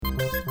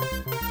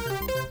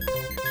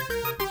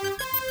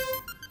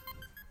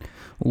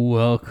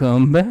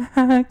Welcome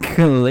back,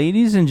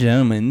 ladies and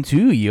gentlemen,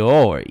 to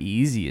your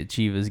Easy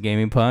Achievers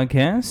Gaming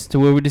Podcast,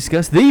 where we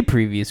discuss the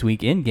previous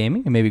week in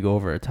gaming and maybe go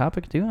over a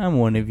topic too. I'm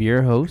one of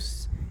your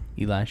hosts,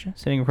 Elisha.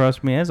 Sitting across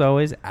from me, as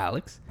always,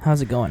 Alex.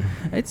 How's it going?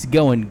 It's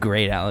going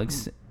great,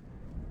 Alex.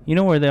 You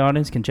know where the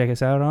audience can check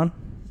us out on?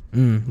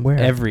 Where?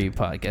 Every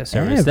podcast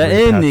service that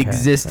in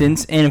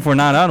existence. And if we're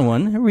not on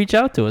one, reach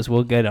out to us.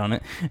 We'll get on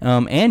it.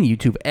 And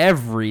YouTube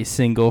every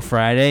single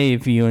Friday.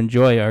 If you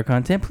enjoy our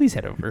content, please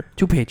head over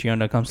to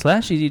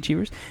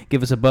patreon.com/easyachievers.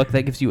 Give us $1.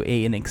 That gives you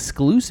an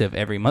exclusive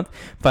every month.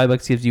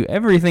 $5 gives you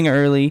everything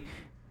early.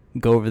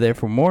 Go over there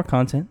for more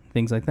content,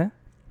 things like that.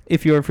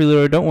 If you're a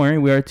freeloader, don't worry.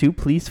 We are too.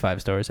 Please 5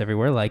 stars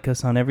everywhere. Like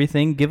us on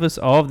everything. Give us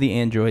all of the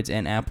Androids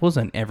and Apples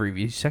on every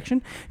review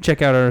section.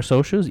 Check out our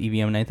socials,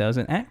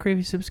 EVM9000 at Cravey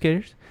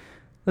Subscaters.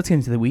 Let's get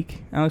into the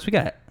week. Alex, we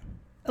got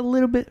a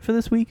little bit for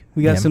this week.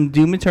 We got some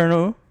Doom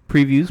Eternal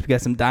previews. We got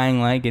some Dying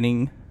Light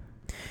getting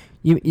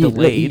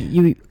delayed.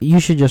 You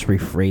should just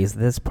rephrase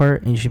this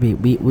part. And you should be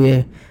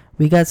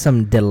we got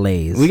some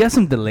delays. We got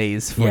some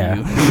delays for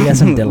you. We got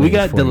some delays. We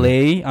got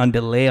delay on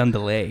delay on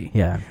delay.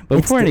 Yeah.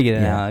 But before I get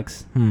in,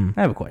 Alex, I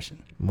have a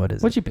question. What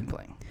is what you been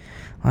playing?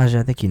 Elijah,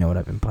 I think you know what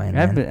I've been playing.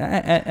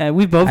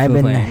 We've both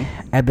been playing.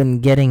 I've been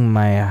getting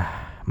my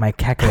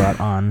Kakarot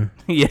on.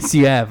 Yes,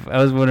 you have. I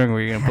was wondering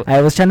where you're going to put.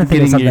 I was trying to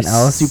think of something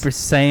else. Super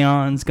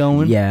Saiyans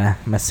going. Yeah,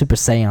 my Super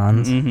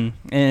Saiyans. Mm-hmm.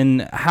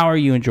 And how are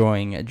you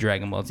enjoying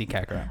Dragon Ball Z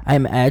Kakarot?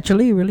 I'm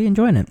actually really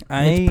enjoying it.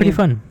 It's pretty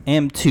fun.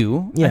 Am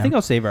too. Yeah. I think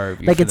I'll save our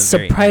review. Like it's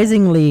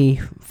surprisingly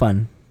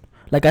fun.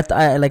 Like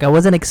I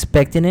wasn't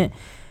expecting it.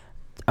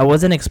 I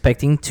wasn't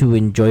expecting to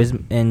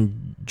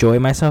enjoy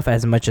myself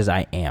as much as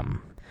I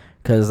am.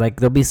 Cause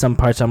like there'll be some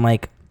parts I'm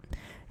like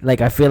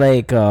I feel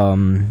like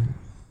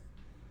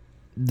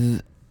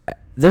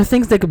there are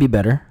things that could be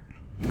better.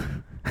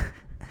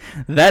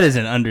 That is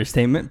an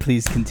understatement.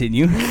 Please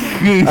continue.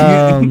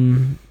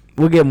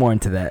 We'll get more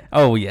into that.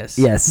 Oh yes,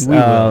 yes. We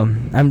will.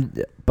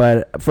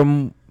 But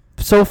from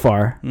so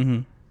far,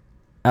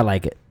 I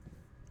like it.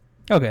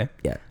 Okay.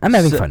 Yeah, I'm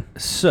having fun.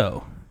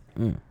 So,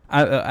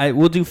 I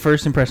will do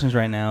first impressions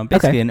right now.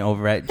 Basically, an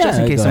override, just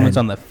in case someone's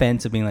on the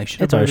fence of being like,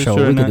 "It's our show.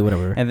 We can do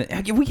whatever." And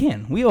then, we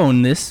can. We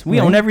own this. We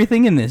own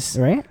everything in this.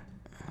 Right.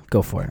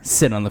 Go for it.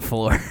 Sit on the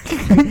floor.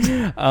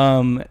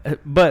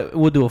 But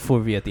we'll do a full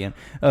review at the end.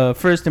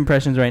 First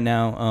impressions right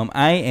now.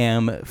 I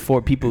am,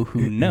 for people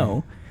who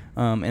know,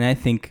 and I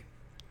think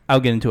I'll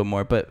get into it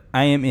more, but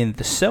I am in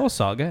the Cell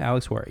Saga.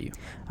 Alex, where are you?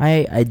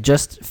 I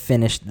just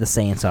finished the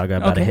Saiyan Saga,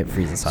 about to hit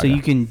Frieza Saga. So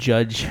you can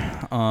judge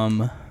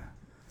how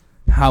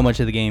much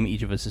of the game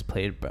each of us has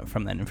played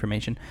from that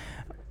information.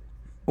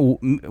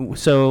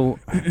 So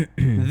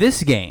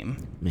this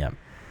game... Yeah.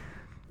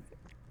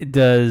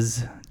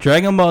 does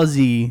Dragon Ball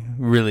Z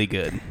really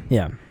good.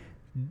 Yeah.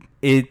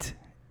 It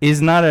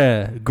is not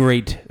a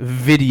great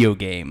video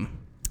game,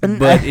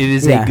 but it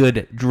is a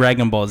good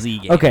Dragon Ball Z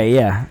game. Okay,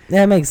 yeah.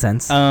 That makes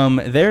sense.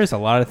 There's a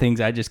lot of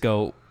things I just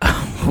go,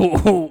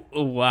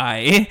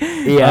 why?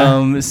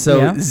 Yeah.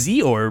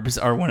 Z orbs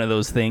are one of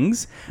those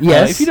things.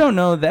 Yes. If you don't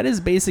know, that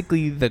is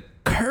basically the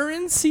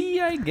currency,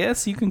 I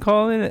guess you can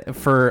call it,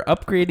 for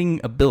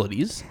upgrading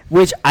abilities.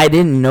 Which I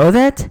didn't know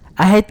that.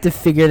 I had to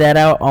figure that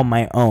out on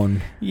my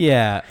own.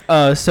 Yeah.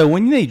 So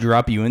when they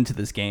drop you into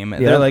this game,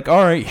 they're like,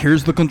 all right,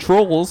 here's the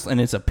controls. And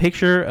it's a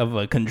picture of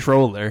a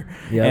controller.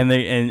 Yep.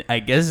 And I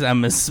guess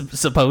I'm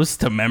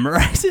supposed to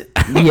memorize it.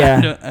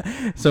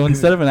 Yeah. So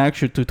instead of an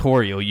actual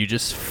tutorial, you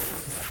just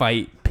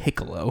fight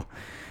Piccolo.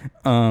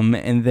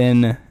 And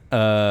then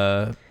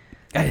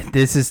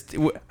this is...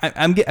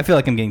 I feel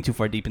like I'm getting too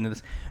far deep into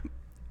this.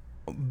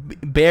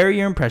 Bear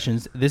your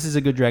impressions. This is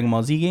a good Dragon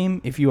Ball Z game.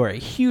 If you are a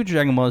huge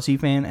Dragon Ball Z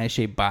fan, I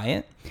say buy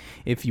it.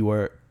 If you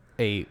are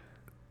a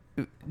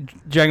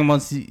Dragon Ball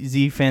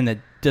Z fan that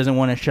doesn't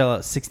want to shell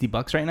out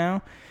 $60 right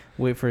now,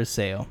 wait for a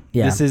sale.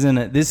 Yeah.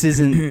 This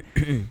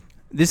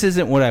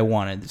isn't what I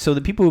wanted. So the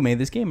people who made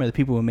this game are the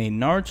people who made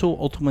Naruto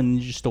Ultimate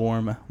Ninja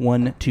Storm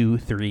 1, 2,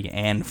 3,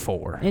 and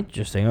 4.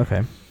 Interesting.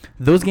 Okay.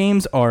 Those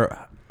games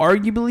are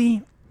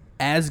arguably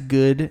as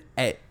good,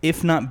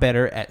 if not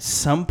better, at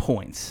some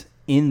points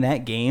in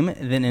that game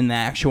than in the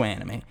actual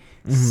anime.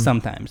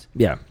 Sometimes.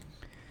 Yeah.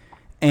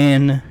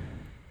 And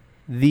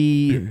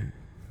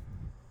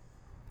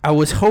I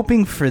was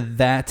hoping for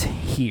that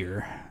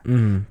here,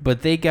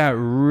 but they got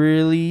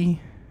really...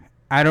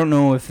 I don't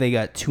know if they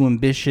got too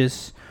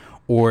ambitious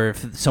or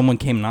if someone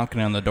came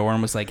knocking on the door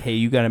and was like, hey,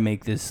 you got to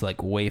make this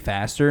like way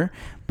faster.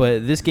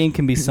 But this game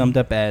can be summed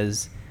up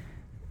as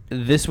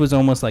this was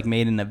almost like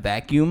made in a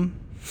vacuum,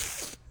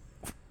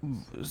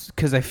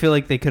 because I feel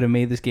like they could have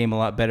made this game a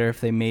lot better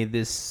if they made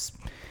this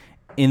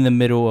in the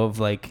middle of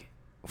like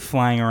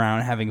flying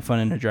around, having fun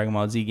in a Dragon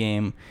Ball Z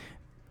game,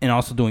 and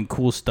also doing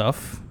cool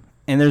stuff.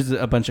 And there's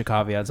a bunch of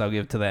caveats I'll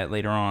give to that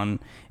later on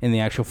in the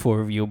actual full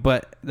review,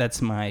 but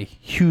that's my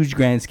huge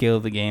grand scale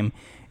of the game.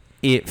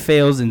 It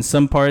fails in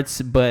some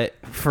parts, but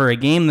for a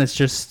game that's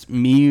just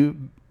me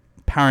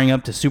powering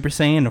up to Super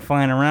Saiyan and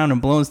flying around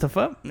and blowing stuff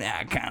up,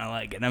 I kind of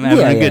like it. I'm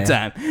having a good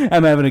time.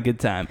 I'm having a good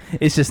time.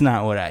 It's just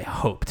not what I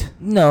hoped.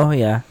 No,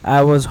 yeah.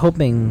 I was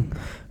hoping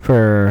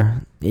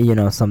for,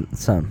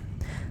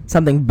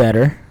 something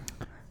better.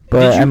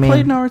 But did you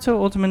play Naruto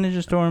Ultimate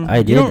Ninja Storm?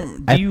 I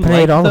did. Do you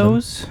played like all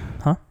those? Of them.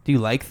 Huh? Do you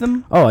like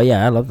them? Oh,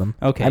 yeah, I love them.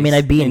 Okay. I mean,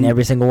 I beat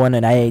every single one,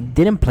 and I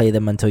didn't play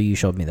them until you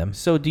showed me them.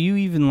 So do you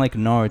even like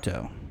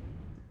Naruto?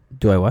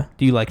 Do I what?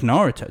 Do you like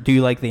Naruto? Do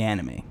you like the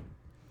anime?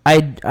 I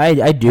do.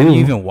 Have you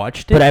even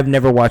watched it? But I've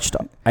never watched.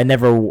 I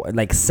never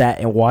like sat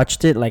and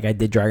watched it like I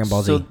did Dragon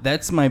Ball Z. So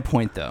that's my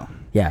point, though.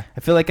 Yeah. I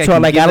feel like I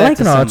like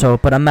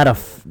Naruto, but I'm not a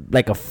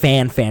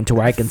fan to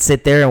where I can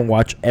sit there and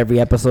watch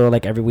every episode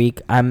like every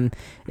week. I mean,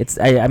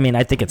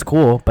 I think it's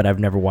cool, but I've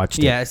never watched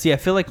it. Yeah, see, I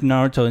feel like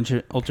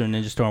Naruto Ultra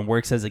Ninja Storm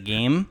works as a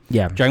game.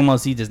 Yeah. Dragon Ball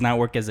Z does not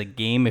work as a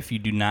game if you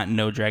do not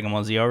know Dragon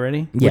Ball Z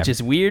already, which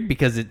is weird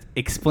because it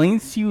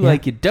explains to you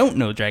like you don't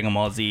know Dragon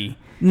Ball Z.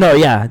 No,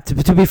 yeah.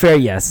 To be fair,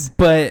 yes.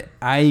 But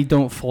I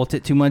don't fault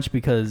it too much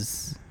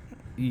because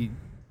the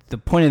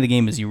point of the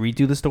game is you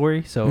redo the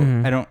story, so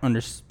I don't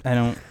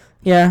understand.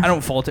 I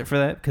don't fault it for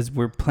that because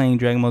we're playing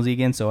Dragon Ball Z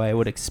again, so I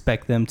would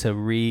expect them to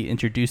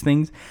reintroduce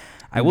things.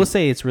 I will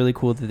say it's really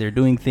cool that they're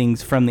doing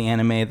things from the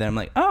anime that I'm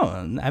like,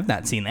 oh, I've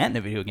not seen that in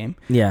a video game.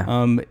 Yeah.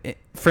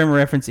 Frame of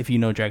reference, if you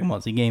know Dragon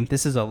Ball Z game,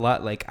 this is a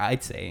lot like,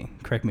 I'd say,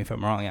 correct me if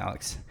I'm wrong,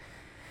 Alex.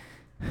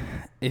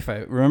 If I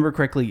remember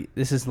correctly,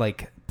 this is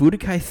like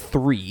Budokai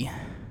 3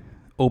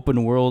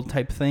 open world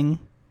type thing.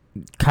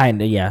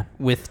 Kinda, yeah.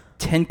 With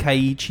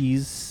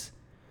Tenkaichi's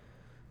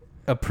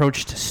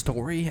approach to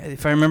story,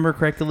 if I remember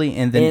correctly,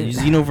 and then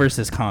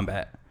Xenoverse's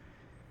combat.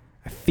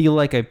 I feel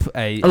like I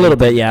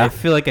bit, yeah. I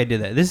feel like I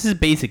did that. This is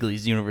basically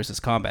Xenoverse's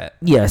combat.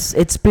 Yes,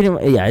 it's pretty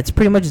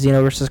much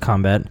Xenoverse's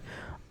combat.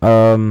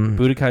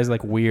 Budokai's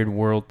like weird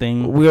world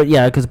thing. Weird,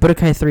 yeah, because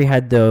Budokai 3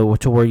 had to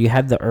where you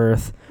have the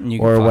earth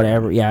or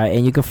whatever,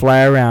 and you can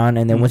fly around,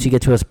 and then once you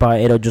get to a spot,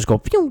 it'll just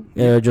go,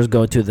 it'll just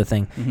go to the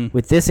thing.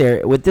 With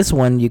this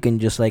one, you can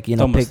just like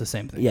it's almost pick the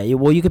same thing. Yeah,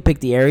 you could pick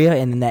the area,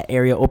 and then that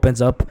area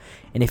opens up,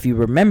 and if you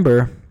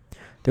remember,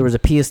 there was a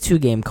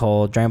PS2 game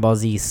called Dragon Ball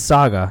Z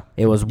Saga.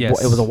 It was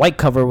a white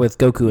cover with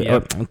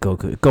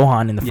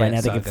Gohan in the front.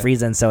 I think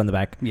Frieza and Cell in the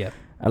back. Yeah,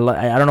 I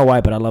don't know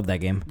why, but I love that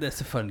game. That's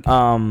a fun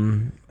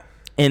game.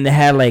 And it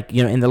had like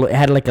it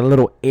had like a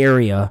little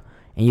area,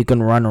 and you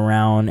can run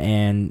around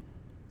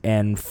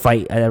and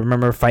fight. I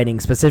remember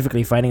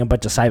specifically fighting a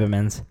bunch of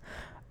Cybermens.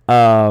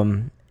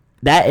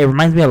 That it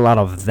reminds me a lot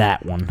of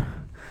that one,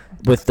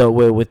 with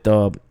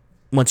the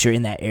once you're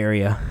in that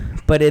area,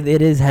 but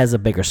it has a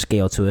bigger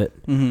scale to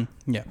it.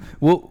 Mm-hmm. Yeah,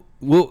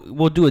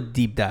 we'll do a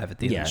deep dive at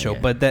the end of the show. Yeah.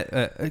 But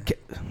that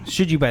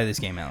should you buy this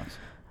game, Alex?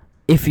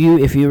 If you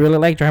really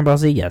like Dragon Ball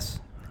Z, yes.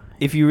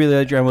 If you really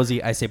like Dragon Ball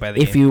Z, I say buy the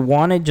game. If you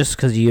want it just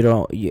because it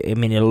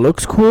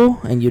looks cool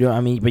and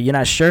but you're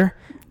not sure.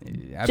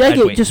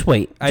 Just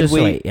wait. Just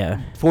wait. Yeah.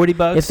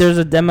 $40. If there's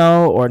a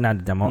demo or not a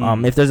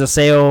demo, if there's a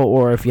sale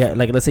or if you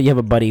let's say you have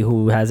a buddy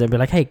who has it, be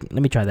like, hey,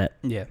 let me try that.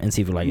 Yeah. And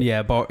see if you like it.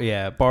 Yeah.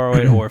 Borrow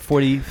it or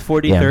 40,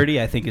 30.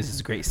 I think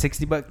is great.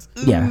 $60.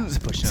 Yeah.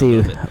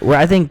 See, where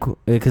I think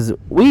because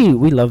we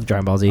love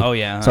Dragon Ball Z. Oh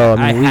yeah. So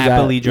I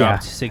happily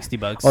dropped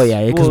 $60. Oh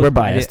yeah, because we're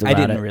biased. I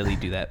didn't really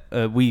do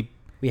that. We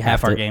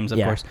have our games, of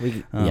course.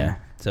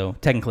 So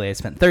technically, I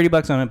spent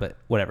 $30 on it, but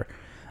whatever.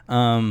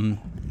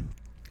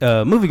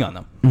 Moving on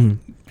though.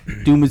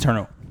 Mm-hmm. Doom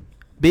Eternal,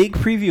 big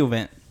preview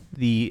event.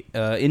 The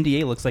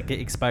NDA looks like it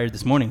expired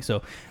this morning,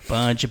 so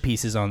bunch of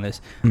pieces on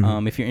this.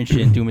 Mm-hmm. If you're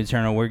interested in Doom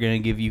Eternal, we're gonna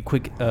give you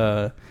quick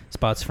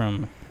spots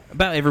from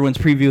about everyone's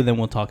preview, then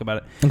we'll talk about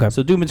it. Okay.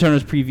 So Doom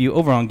Eternal's preview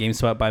over on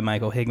GameSpot by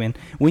Michael Higman.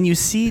 When you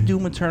see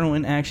Doom Eternal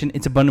in action,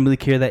 it's abundantly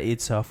clear that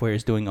id Software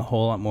is doing a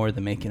whole lot more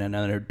than making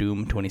another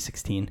Doom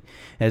 2016. It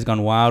has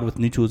gone wild with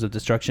new tools of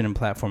destruction and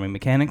platforming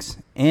mechanics,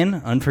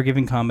 and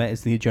unforgiving combat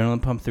as the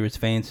adrenaline pump through its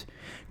veins.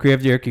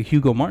 Creative director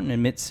Hugo Martin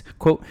admits,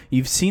 quote,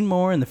 "You've seen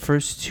more in the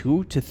first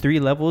 2 to 3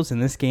 levels in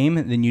this game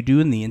than you do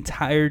in the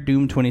entire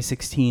Doom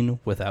 2016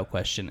 without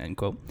question," end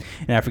quote.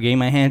 And after getting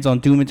my hands on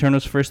Doom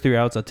Eternal's first 3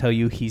 routes, I'll tell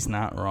you he's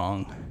not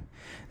wrong.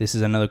 This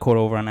is another quote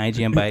over on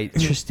IGN by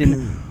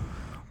Tristan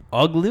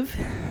Ogliv.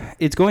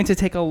 "It's going to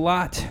take a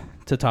lot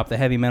to top the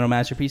heavy metal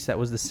masterpiece that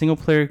was the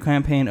single-player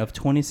campaign of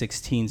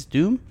 2016's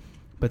Doom,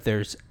 but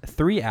there's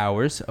 3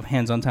 hours of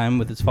hands-on time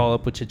with its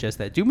follow-up, which suggests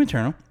that Doom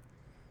Eternal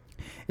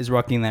is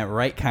rocking that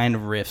right kind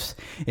of riffs.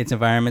 Its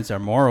environments are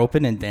more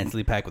open and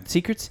densely packed with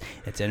secrets,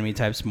 its enemy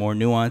types more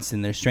nuanced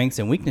in their strengths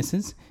and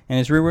weaknesses, and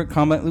its rearward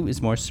combat loop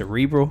is more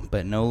cerebral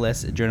but no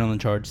less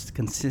adrenaline charged,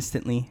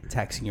 consistently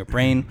taxing your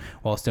brain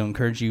while still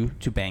encourage you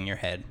to bang your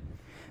head."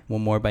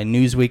 One more by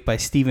Newsweek by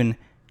Stephen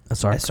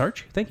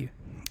Sarch. Thank you.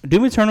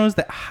 Doom Eternal is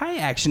the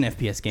high-action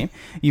FPS game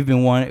you've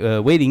been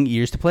waiting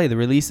years to play. The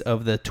release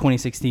of the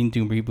 2016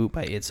 Doom reboot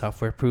by id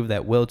Software proved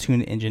that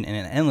well-tuned engine and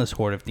an endless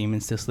horde of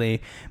demons to slay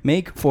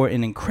make for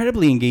an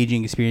incredibly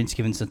engaging experience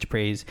given such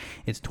praise.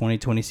 Its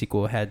 2020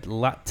 sequel had a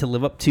lot to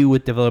live up to,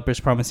 with developers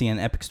promising an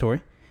epic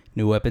story,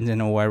 new weapons,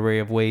 and a wide array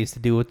of ways to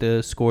deal with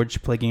the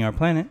scourge plaguing our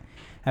planet.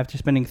 After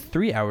spending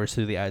 3 hours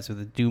through the eyes of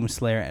the Doom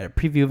Slayer at a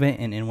preview event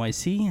in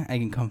NYC, I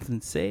can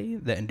confidently say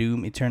that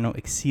Doom Eternal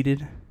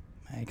exceeded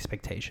my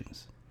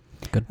expectations.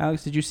 Good.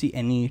 Alex, did you see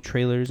any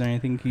trailers or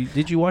anything?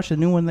 Did you watch the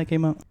new one that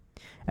came out?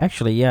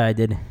 Actually, yeah, I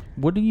did.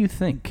 What do you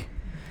think?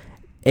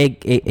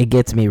 It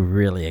gets me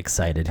really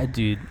excited.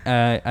 Dude,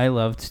 I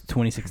loved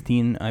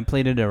 2016. I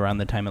played it around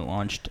the time it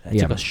launched. I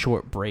took a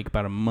short break,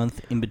 about a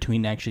month in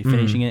between actually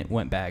finishing it.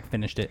 Went back,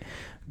 finished it.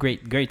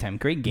 Great time,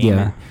 great game.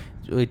 Yeah.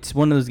 It's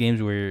one of those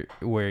games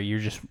where you're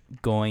just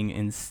going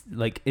and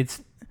like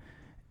it's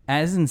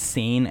as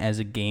insane as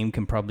a game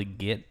can probably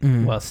get,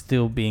 while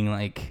still being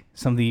like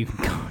something you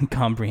can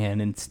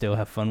comprehend and still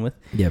have fun with.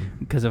 Yeah.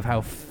 Because of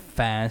how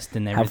fast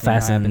and everything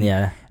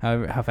happens.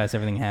 How fast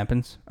everything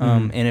happens.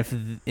 And if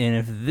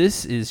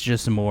this is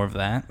just more of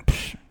that,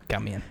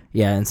 got me in.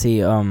 Yeah, and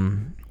see,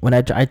 when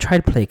I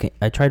tried playing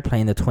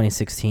the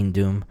 2016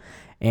 Doom,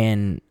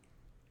 and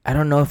I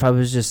don't know if I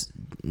was just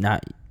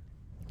not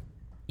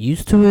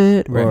used to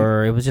it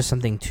or it was just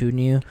something too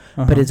new.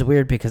 But it's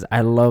weird because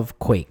I love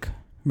Quake.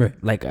 Right.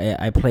 Like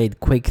I played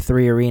Quake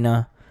 3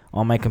 Arena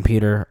on my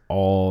computer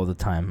all the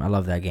time. I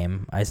love that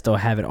game. I still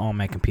have it on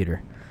my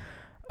computer.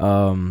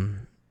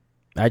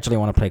 I actually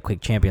want to play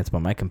Quake Champions,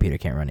 but my computer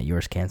can't run it.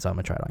 Yours can, so I'm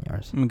gonna try it on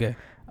yours. Okay.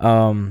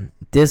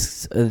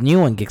 This new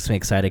one gets me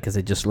excited because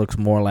it just looks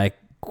more like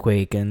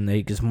Quake, and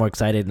it gets more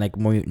excited, like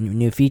more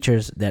new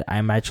features that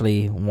I'm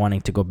actually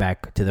wanting to go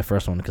back to the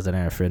first one because I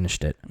never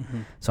finished it.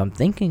 So I'm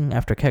thinking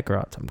after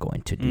Kakarot, I'm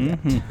going to do that.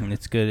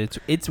 It's good.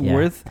 It's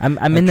worth. I'm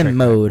in the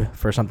mode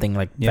for something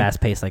like fast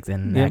paced, like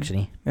then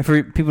actually. And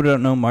for people who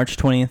don't know, March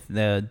 20th,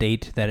 the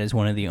date that is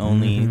one of the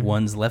only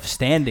ones left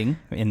standing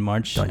in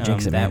March. Don't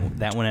jinx it, man.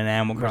 That one in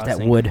Animal Crossing.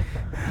 That wood.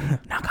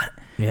 Knock on it.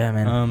 Yeah,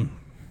 man.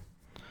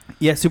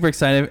 Yeah, super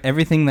excited.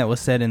 Everything that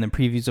was said in the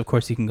previews, of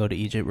course, you can go to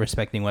Egypt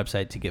Respecting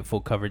website to get full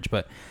coverage,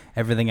 but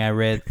everything I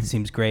read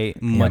seems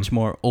great. Much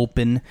more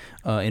open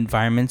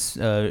environments,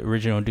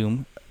 original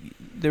Doom.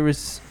 There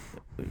was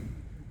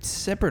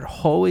separate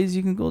hallways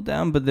you can go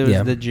down, but there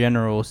was the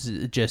general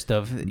gist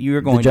of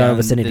you're going the general down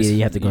vicinity this, that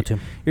you have to go to.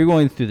 You're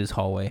going through this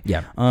hallway.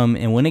 Yeah.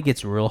 And when it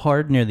gets real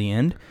hard near the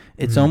end,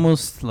 it's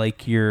almost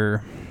like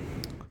you're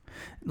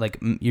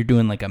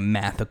doing like a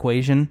math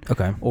equation.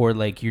 Okay. Or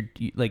like you're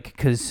like,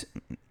 because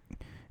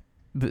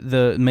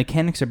the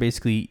mechanics are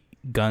basically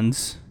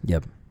guns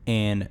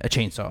and a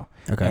chainsaw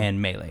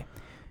and melee.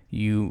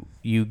 You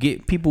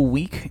get people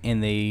weak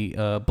and they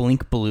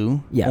blink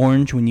blue,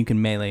 orange when you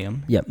can melee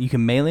them. You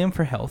can melee them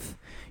for health,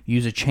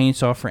 use a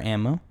chainsaw for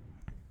ammo,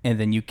 and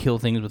then you kill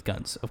things with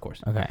guns, of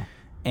course. Okay.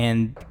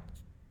 And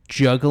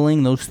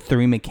juggling those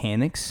three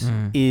mechanics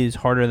is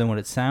harder than what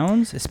it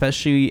sounds,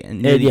 especially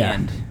near the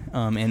end.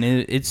 And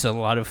it's a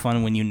lot of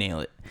fun when you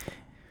nail it.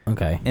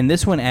 Okay. And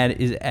this one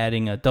is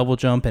adding a double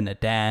jump and a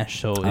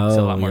dash, so it's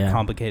a lot more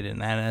complicated in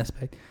that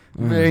aspect.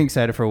 Very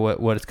excited for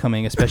what is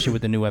coming, especially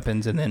with the new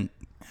weapons. And then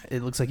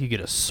it looks like you get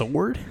a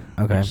sword,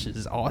 which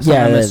is awesome.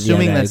 Yeah, I'm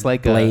assuming that's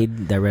like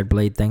blade, that red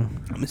blade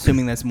thing. I'm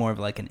assuming that's more of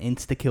like an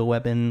insta-kill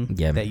weapon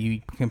that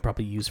you can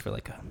probably use for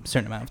like a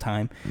certain amount of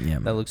time. Yeah.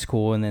 That looks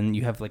cool. And then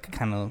you have like a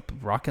kind of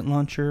rocket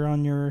launcher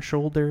on your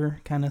shoulder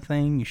kind of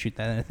thing. You shoot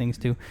that at things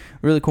too.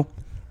 Really cool.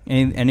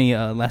 Any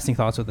lasting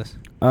thoughts with this?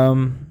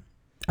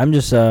 I'm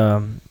just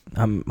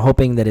I'm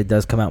hoping that it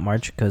does come out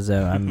March because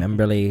I'm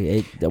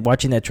really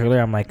watching that trailer.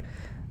 I'm like,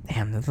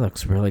 damn, this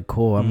looks really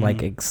cool. I'm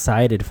like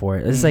excited for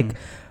it. It's like,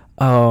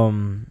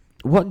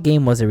 what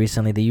game was it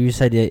recently that you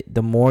said that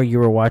the more you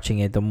were watching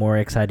it, the more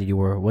excited you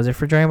were? Was it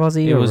for Dragon Ball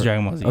Z? It was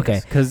Dragon Ball Z.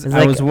 Okay, because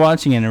I was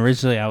watching it and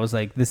originally. I was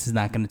like, this is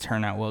not going to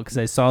turn out well because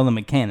I saw the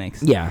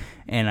mechanics. Yeah,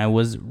 and I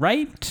was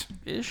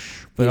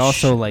right-ish, but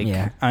also like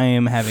I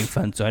am having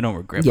fun, so I don't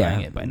regret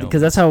buying it by no.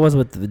 Because that's how it was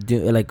with the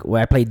Doom, like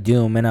when I played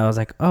Doom, and I was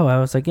like,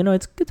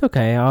 it's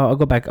okay. I'll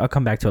go back. I'll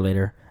come back to it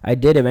later. I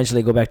did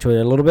eventually go back to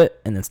it a little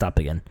bit and then stopped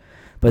again.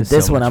 But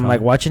this one, I'm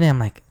like watching it. I'm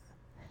like,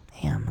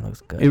 damn, it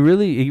looks good. It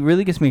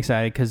really gets me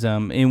excited because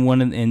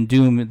in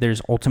Doom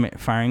there's ultimate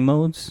firing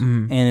modes,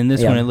 and in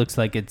this one it looks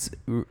like it's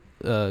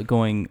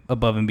going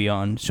above and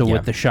beyond. So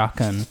with the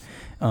shotgun,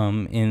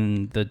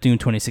 in the Doom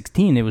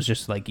 2016 it was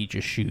just like you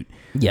just shoot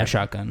a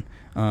shotgun.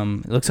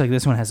 It looks like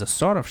this one has a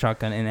sawed-off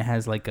shotgun and it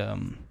has like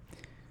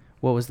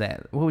what was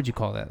that? What would you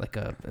call that? Like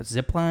a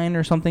zip line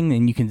or something?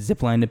 And you can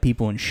zip line to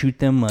people and shoot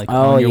them like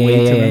on your way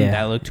to them. Yeah.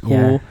 That looked cool.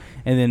 Yeah.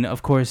 And then,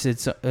 of course,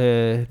 it's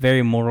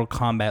very Mortal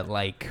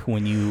Kombat-like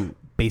when you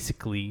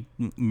basically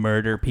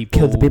murder people.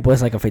 Kill the people.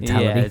 It's like a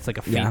fatality. Yeah, it's like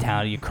a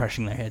fatality. You're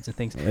crushing their heads and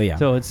things. Oh, yeah.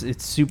 So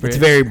it's super. It's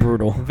very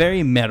brutal.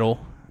 Very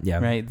metal. Yeah.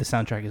 Right? The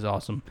soundtrack is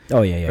awesome.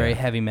 Oh, yeah. Very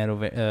heavy metal.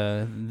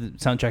 The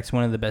soundtrack's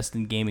one of the best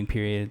in gaming,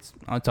 period.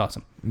 It's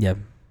awesome. Yeah.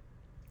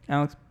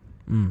 Alex,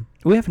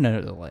 we have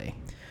another delay.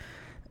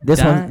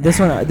 This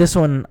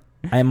one,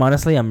 I'm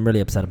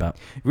really upset about.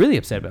 Really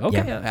upset about.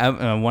 Okay, yeah.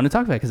 I want to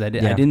talk about it because I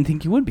didn't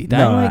think you would be.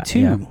 Dying Light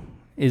 2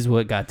 is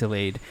what got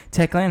delayed.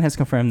 Techland has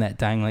confirmed that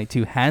Dying Light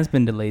 2 has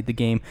been delayed. The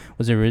game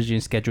was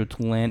originally scheduled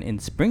to land in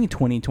spring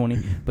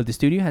 2020, but the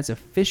studio has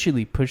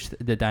officially pushed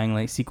the Dying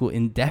Light sequel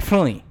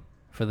indefinitely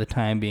for the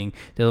time being.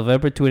 The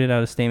developer tweeted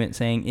out a statement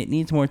saying it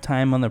needs more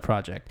time on the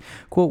project.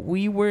 Quote,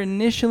 we were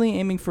initially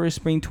aiming for a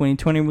spring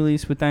 2020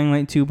 release with Dying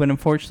Light 2, but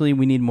unfortunately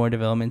we need more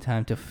development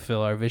time to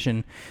fulfill our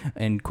vision,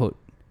 end quote,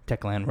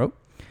 Techland wrote.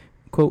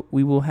 Quote,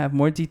 we will have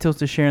more details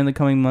to share in the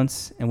coming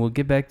months, and we'll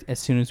get back as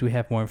soon as we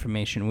have more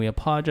information. We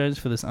apologize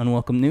for this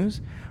unwelcome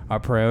news. Our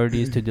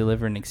priority is to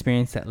deliver an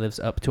experience that lives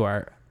up to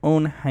our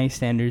own high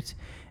standards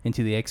and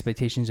to the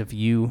expectations of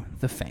you,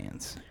 the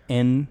fans.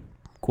 End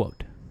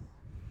quote.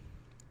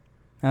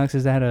 Alex,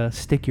 is that a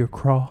stick your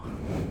craw?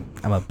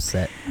 I'm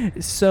upset.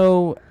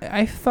 So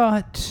I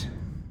thought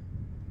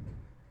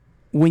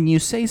when you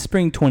say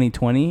spring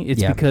 2020,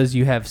 it's because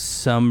you have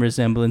some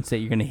resemblance that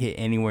you're going to hit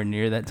anywhere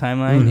near that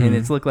timeline, and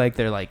it's looked like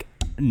they're like,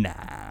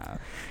 nah.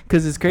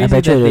 Because it's crazy. I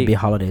bet you it'll be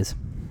holidays.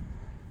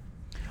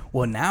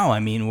 Well, now, I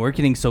mean, we're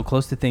getting so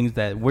close to things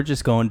that we're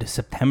just going to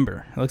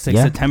September. It looks like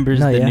September's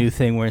the new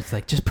thing where it's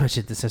like, just push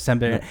it to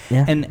September.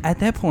 Yeah. And at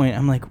that point,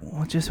 I'm like,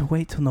 well, just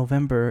wait till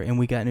November and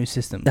we got new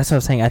systems. That's what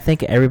I'm saying. I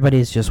think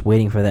everybody's just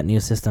waiting for that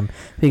new system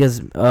because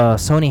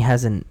Sony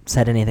hasn't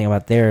said anything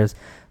about theirs.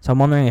 So I'm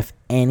wondering if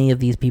any of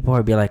these people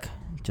are be like,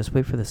 just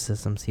wait for the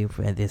system, see if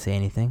they say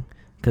anything.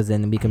 Because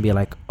then we can be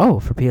like,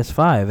 oh, for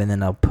PS5. And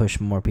then I'll push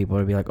more people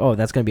to be like, oh,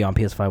 that's going to be on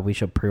PS5. We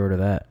should pre-order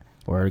that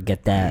or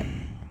get that.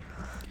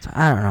 So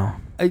I don't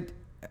know.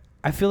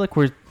 I feel like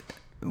we're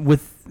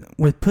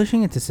with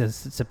pushing it to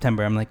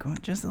September. I'm like, oh,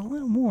 just a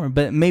little more,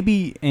 but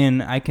maybe.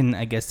 And I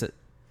guess,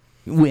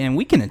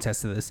 we can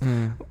attest to this.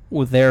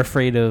 Well, they're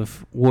afraid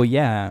of. Well,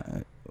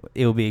 yeah,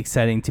 it will be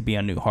exciting to be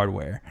on new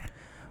hardware,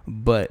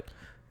 but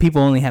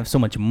people only have so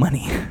much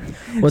money.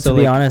 Well, so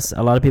to be honest,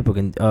 a lot of people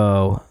can.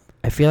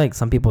 I feel like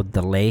some people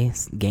delay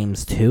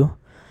games too,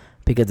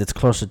 because it's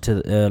closer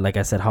to like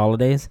I said,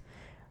 holidays.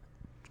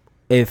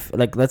 If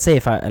let's say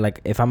if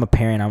I'm a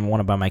parent, I want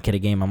to buy my kid a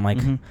game. I'm like,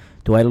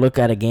 do I look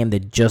at a game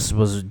that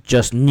was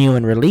just new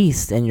and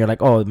released, and you're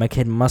like, oh, my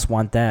kid must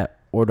want that,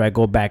 or do I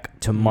go back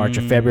to March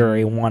or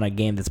February and want a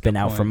game that's been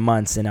out for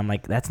months, and I'm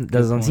like, that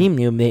doesn't seem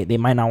new. They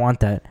might not want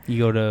that. You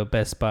go to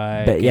Best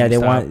Buy, but yeah, they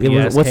want.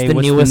 What's the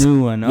newest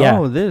new one? Yeah,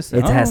 oh, this.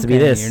 It has to be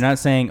this. You're not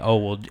saying, oh,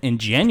 well, in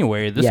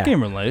January this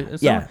game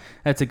released. So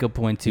that's a good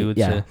point too.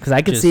 Yeah, because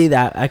I could see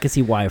that. I could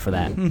see why for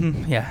that.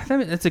 Yeah,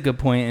 that's a good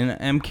point, and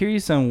I'm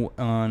curious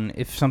on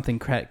if something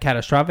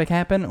catastrophic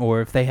happened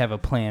or if they have a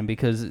plan,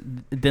 because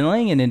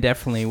delaying it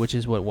indefinitely, which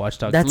is what Watch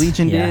Dogs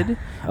Legion did,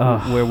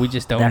 where we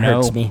just don't know. That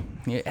hurts me.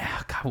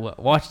 Yeah, God,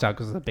 Watch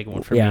Dogs was a big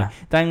one for me.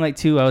 Dying Light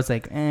 2, I was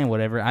like,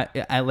 whatever.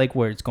 I like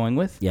where it's going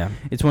with. Yeah,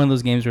 it's one of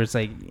those games where it's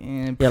like,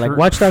 like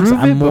Watch Dogs,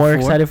 I'm more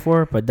excited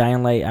for, but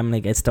Dying Light, I'm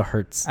like, it still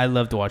hurts. I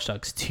loved Watch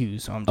Dogs 2,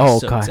 so I'm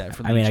just excited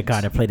for Legions.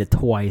 I played it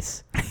twice.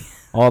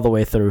 All the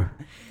way through.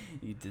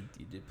 You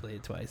did play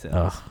it twice.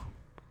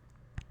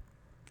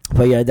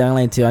 But yeah, Dying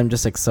Light 2, I'm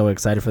just like so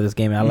excited for this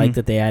game. I like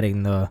that they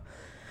adding the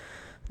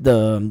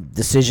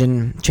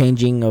decision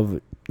changing of,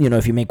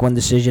 if you make one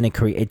decision,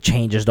 it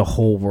changes the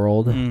whole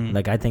world.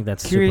 Like, I think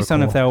that's curious super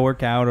cool. On if that'll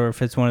work out, or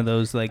if it's one of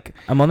those like.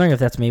 I'm wondering if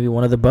that's maybe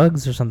one of the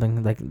bugs or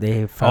something like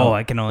they found. Oh,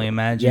 I can only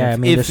imagine. Yeah, I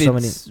mean, there's so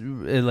many.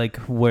 Like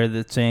where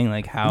it's saying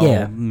like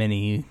how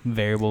many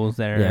variables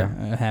that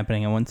are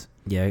happening at once.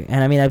 Yeah,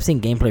 and I mean, I've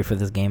seen gameplay for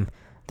this game.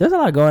 There's a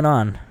lot going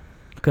on,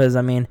 because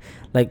I mean,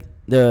 like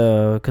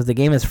because the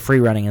game is free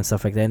running and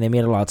stuff like that, and they made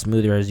it a lot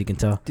smoother, as you can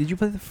tell. Did you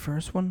play the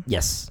first one?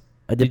 Yes,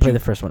 I did play the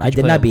first one. I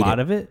did not beat it. A lot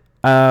of it.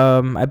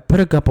 I put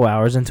a couple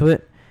hours into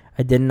it.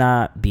 I did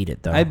not beat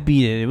it though. I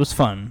beat it. It was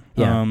fun.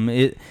 Yeah.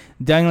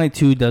 Dying Light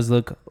 2 does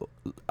look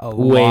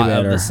way lot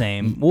better. Of the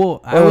same.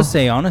 Well, I would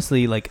say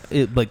honestly,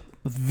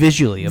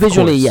 visually, of course,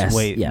 yes,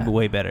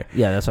 way better.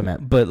 Yeah, that's what I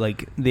meant. But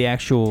like the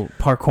actual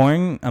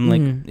parkouring, I'm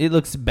like, it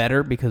looks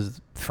better because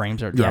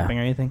frames aren't dropping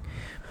or anything.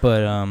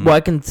 But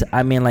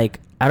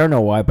I don't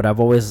know why, but I've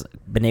always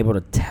been able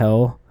to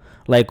tell,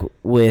 like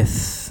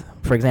with,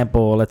 for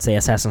example, let's say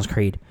Assassin's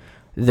Creed,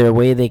 the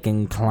way they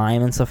can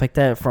climb and stuff like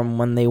that, from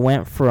when they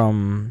went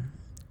from,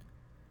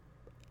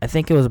 I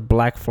think it was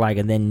Black Flag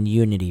and then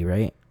Unity,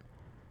 right?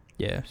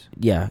 Yes.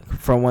 Yeah,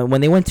 from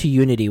when they went to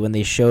Unity, when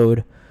they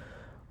showed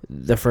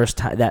the first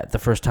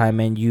time,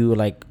 and you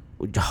like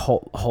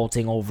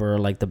halting over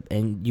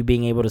and you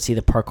being able to see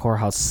the parkour,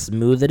 how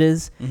smooth it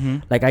is.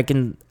 Like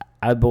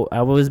I've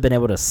always been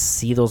able to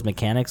see those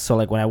mechanics. So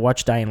like when I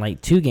watch Dying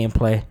Light 2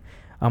 gameplay,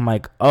 I'm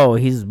like, oh,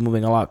 he's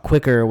moving a lot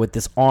quicker with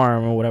this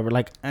arm or whatever.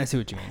 Like, I see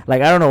what you mean.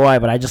 Like, I don't know why,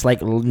 but I just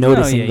like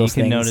noticing those things.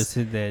 You can notice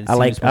it. That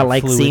I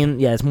like seeing.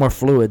 Yeah, it's more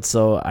fluid.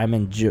 So I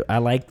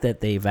like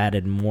that they've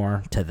added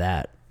more to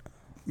that.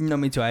 No,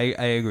 me too. I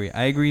agree.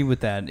 I agree with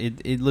that.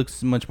 It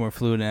looks much more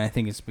fluid, and I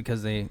think it's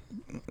because they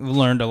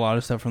learned a lot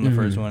of stuff from the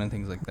first one and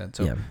things like that.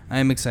 So I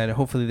am excited.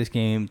 Hopefully this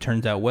game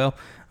turns out well.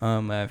 I,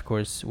 of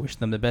course, wish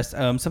them the best.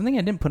 Something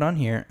I didn't put on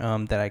here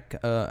that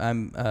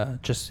I'm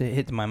just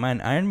hit to my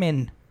mind, Iron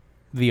Man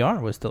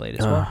VR was delayed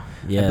as well.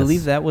 Yes. I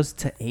believe that was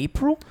to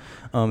April.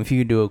 If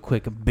you could do a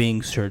quick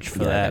Bing search for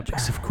that,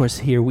 because of course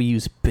here we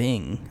use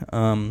Bing.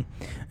 And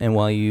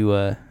while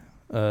you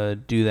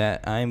do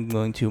that, I'm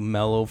going to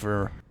mail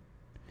over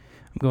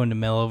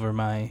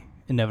my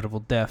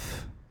Inevitable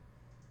Death.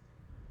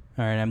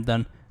 All right, I'm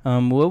done.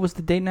 What was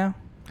the date now?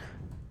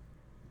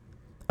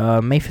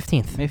 May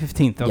 15th. May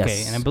 15th. Okay,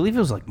 Yes. and I believe it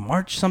was like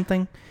March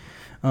something.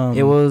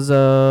 It was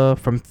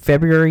from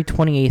February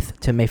 28th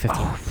to May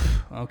 15th.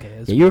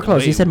 Okay. Yeah, you were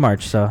close. You said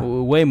March, so.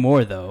 Way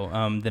more though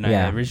than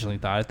Yeah. I originally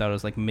thought. I thought it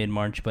was like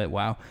mid-March, but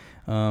wow.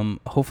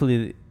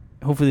 Hopefully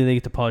they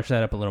get to polish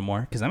that up a little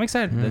more because I'm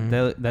excited.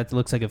 Mm-hmm. That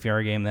looks like a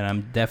VR game that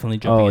I'm definitely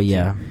jumping into.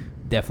 Yeah.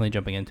 Definitely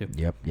jumping into.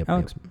 Yep.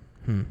 Alex,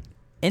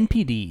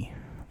 NPD,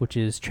 which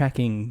is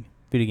tracking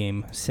video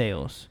game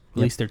sales,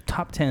 released their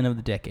top 10 of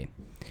the decade.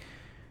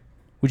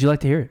 Would you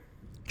like to hear it?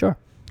 Sure.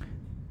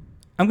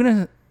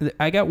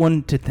 I got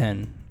 1 to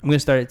 10. I'm going to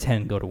start at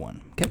 10, go to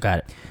 1. Okay. Got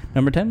it.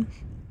 Number 10,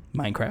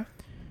 Minecraft.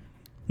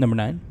 Number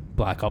 9,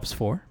 Black Ops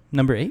 4.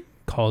 Number 8,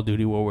 Call of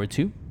Duty World War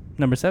II.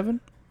 Number 7,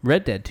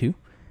 Red Dead 2.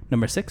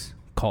 Number 6,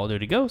 Call of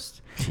Duty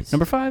Ghosts. Jeez.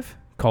 Number 5,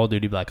 Call of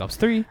Duty Black Ops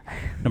 3.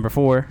 Number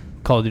 4,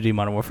 Call of Duty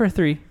Modern Warfare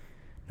 3.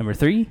 Number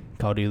 3,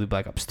 Call of Duty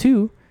Black Ops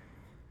 2.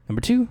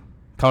 Number 2,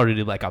 Call of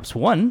Duty Black Ops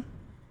 1.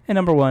 And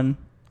number 1,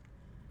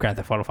 Grand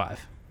Theft Auto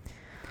 5.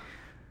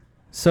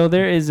 So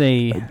there is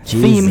a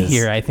theme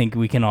here I think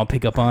we can all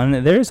pick up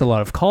on. There's a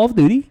lot of Call of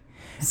Duty.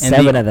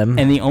 7 of them.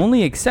 And the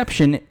only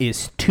exception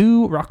is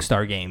 2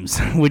 Rockstar games,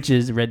 which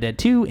is Red Dead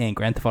 2 and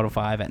Grand Theft Auto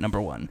 5 at number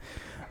 1.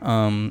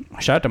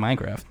 Shout out to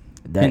Minecraft.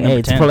 Hey,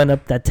 it's 10. Pulling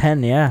up that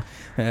 10, yeah.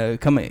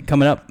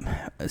 Coming up.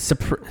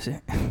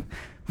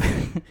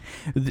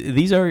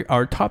 These are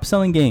our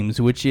top-selling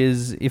games, which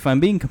is, if I'm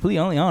being completely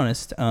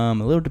honest, a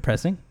little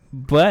depressing.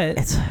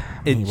 But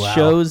it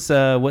shows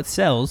what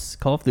sells,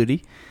 Call of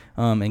Duty.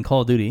 And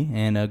Call of Duty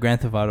and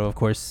Grand Theft Auto, of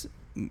course,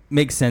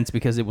 makes sense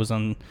because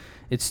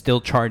it's still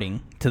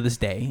charting to this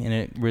day, and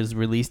it was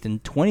released in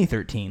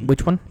 2013.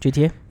 Which one?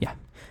 GTA? Yeah.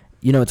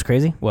 You know what's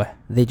crazy? What?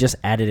 They just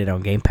added it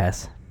on Game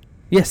Pass.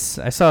 Yes,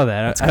 I saw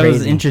that. That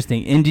was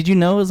interesting. And did you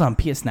know it was on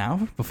PS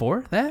Now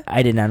before that?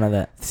 I did not know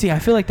that. See, I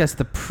feel like that's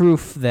the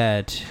proof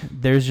that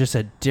there's just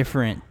a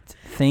different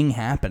thing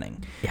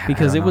happening. Yeah,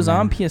 because it was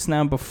on PS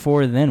Now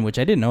before then, which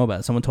I didn't know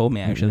about. Someone told me,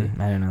 actually.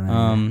 I didn't know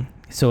that.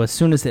 So as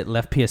soon as it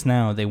left PS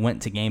Now, they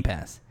went to Game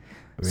Pass.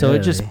 Really? So it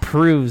just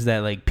proves that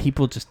like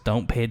people just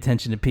don't pay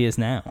attention to PS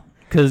Now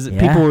because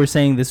people were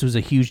saying this was a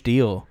huge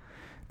deal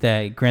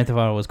that Grand Theft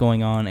Auto was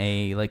going on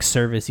a like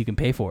service you can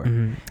pay for.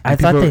 Mm-hmm. I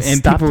thought they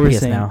stopped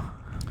PS Now.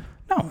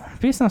 No,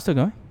 PS Now's still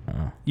going.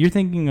 You're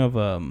thinking of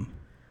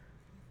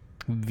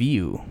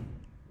View.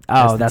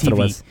 Oh, that's what it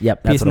was.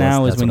 Yep. PS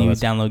Now is when you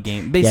download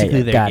game.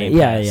 Basically, their Game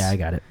Pass. Yeah, I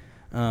got it.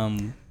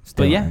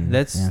 But yeah,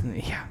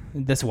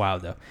 that's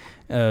wild though.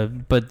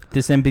 But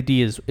this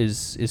NPD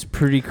is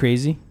pretty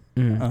crazy.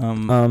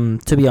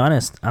 To be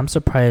honest, I'm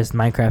surprised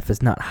Minecraft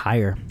is not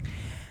higher.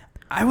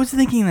 I was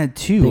thinking that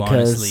too,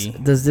 because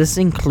honestly. Does this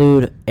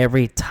include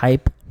every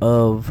type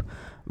of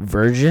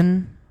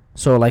version?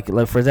 So like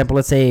for example,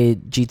 let's say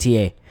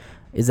GTA.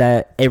 Is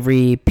that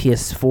every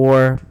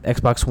PS4,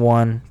 Xbox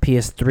One,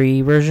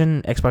 PS3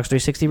 version, Xbox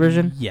 360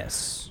 version?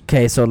 Yes.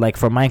 Okay, so like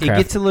for Minecraft. It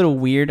gets a little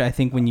weird, I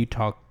think, when you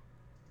talk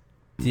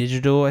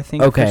digital, I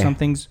think, for some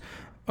things.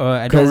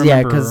 I don't remember.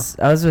 Yeah, because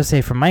I was going to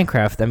say for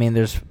Minecraft, I mean,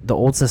 there's the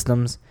old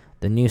systems,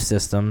 the new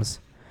systems,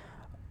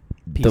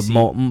 PC,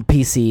 the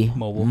PC,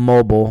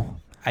 mobile.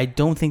 I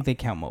don't think they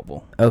count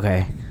mobile.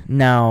 Okay.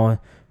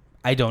 Now,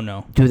 I don't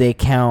know. Do they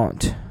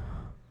count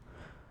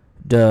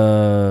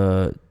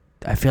the...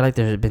 I feel like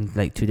there's been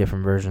like 2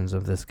 different versions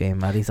of this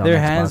game, at least on Xbox. There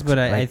has, but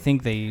I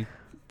think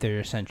they're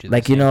essentially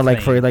like, the same like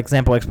thing. For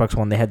example, Xbox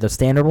One, they had the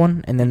standard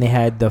one, and then they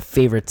had the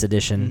favorites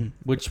edition.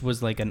 Which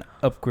was like an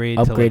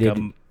upgraded to like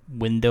a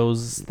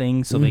Windows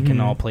thing so they can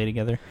all play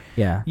together.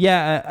 Yeah.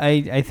 Yeah,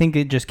 I think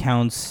it just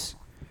counts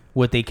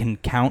what they can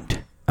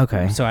count.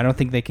 Okay. So I don't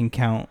think they can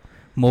count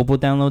mobile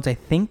downloads. I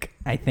think.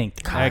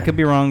 I could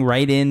be wrong.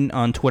 Write in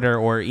on Twitter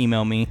or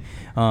email me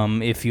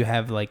if you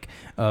have like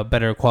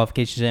better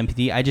qualifications to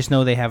NPD. I just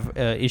know they have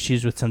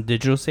issues with some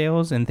digital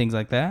sales and things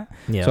like that.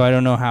 Yeah. So I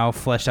don't know how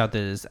fleshed out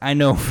this is. I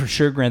know for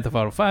sure Grand Theft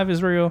Auto 5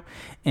 is real,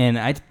 and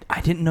I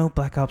didn't know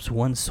Black Ops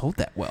 1 sold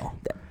that well.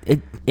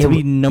 It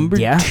be number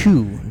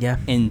 2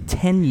 in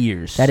 10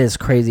 years. That is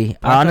crazy.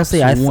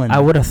 Honestly, I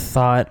would have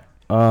thought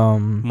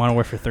Modern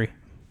Warfare 3.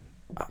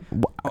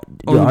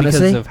 Honestly,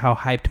 because of how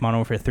hyped Modern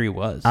Warfare 3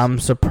 was. I'm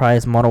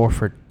surprised Modern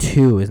Warfare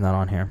 2 is not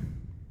on here.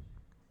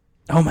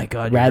 Oh my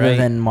god!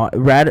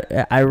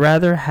 I'd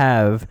rather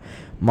have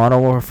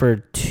Modern Warfare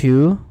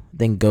 2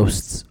 than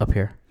Ghosts up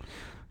here.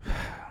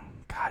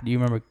 God, do you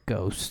remember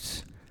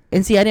Ghosts?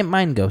 And see, I didn't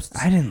mind Ghosts.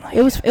 I didn't like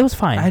it. It was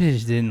fine. I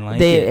just didn't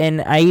like it.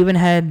 And I even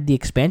had the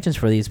expansions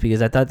for these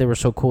because I thought they were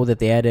so cool that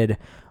they added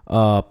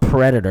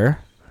Predator,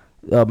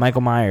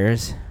 Michael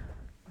Myers.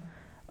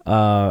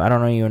 I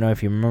don't even know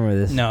if you remember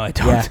this. No, I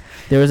don't. Yeah,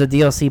 there was a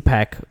DLC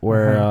pack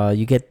where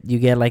you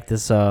get like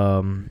this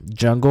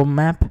jungle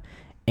map,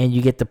 and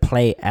you get to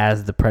play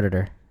as the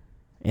Predator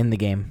in the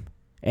game.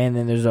 And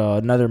then there's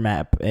another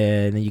map,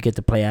 and then you get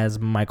to play as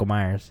Michael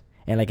Myers.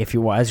 And like if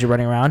you as you're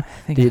running around,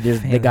 I think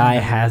the guy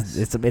has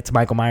it's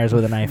Michael Myers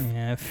with a knife.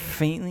 Yeah, I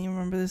faintly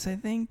remember this. I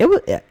think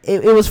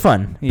It was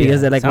fun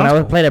because like when I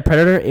was cool. playing a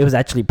Predator, it was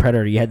actually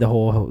Predator. You had the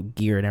whole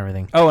gear and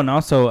everything. Oh, and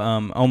also,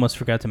 almost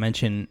forgot to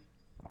mention,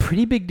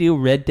 pretty big deal.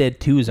 Red Dead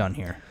 2 is on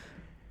here.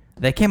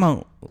 That came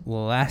out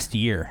last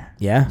year.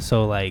 Yeah.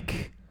 So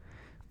like,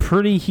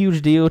 pretty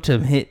huge deal to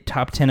hit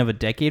top 10 of a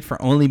decade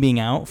for only being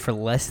out for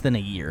less than a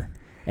year.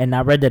 And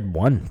not Red Dead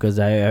 1 because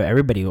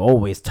everybody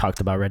always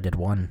talked about Red Dead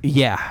 1.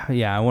 Yeah.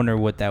 I wonder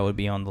what that would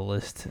be on the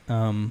list.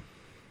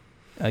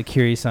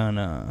 Curious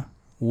on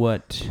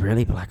what.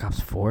 Really, Black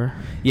Ops 4?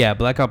 Yeah,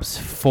 Black Ops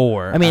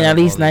 4. I mean, at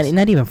least not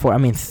even 4. I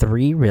mean,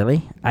 3.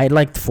 Really, I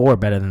liked 4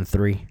 better than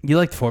 3. You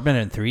liked 4 better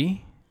than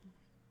 3?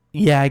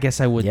 Yeah, I guess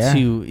I would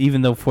too.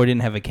 Even though 4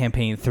 didn't have a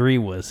campaign, 3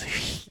 was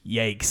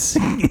yikes.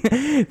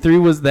 3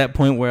 was that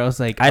point where I was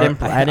like,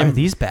 are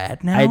these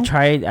bad now?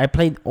 I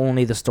played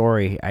only the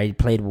story. I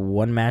played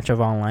one match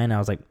of online. I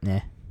was like,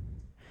 nah.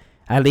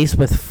 At least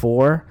with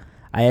 4,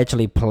 I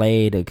actually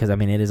played because I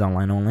mean it is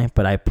online only.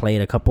 But I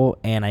played a couple,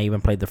 and I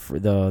even played the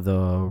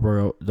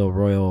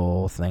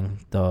royal thing,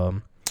 the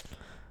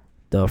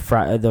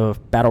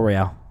battle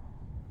royale.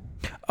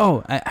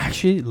 Oh, I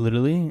actually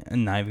literally,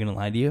 I'm not even gonna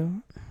lie to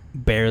you,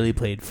 barely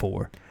played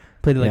 4.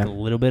 Played like a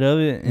little bit of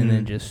it, and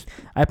then just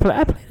I played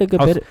a good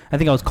bit. I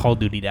think I was Call of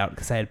Duty'd out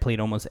because I had played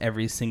almost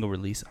every single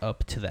release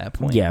up to that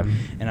point. Yeah,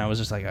 and I was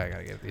just like, I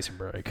gotta get a decent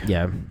break.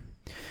 Yeah.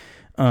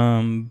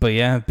 But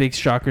yeah, big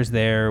shockers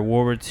there.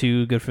 World War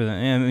II, good for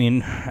them. I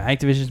mean,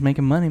 Activision's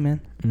making money,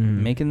 man.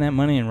 Making that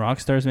money, and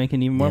Rockstar's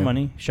making even more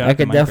money. I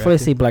could definitely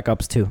see Black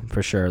Ops 2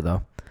 for sure,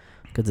 though,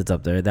 because it's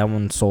up there. That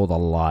one sold a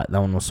lot.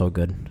 That one was so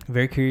good.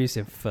 Very curious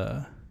if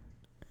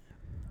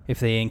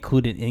they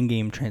included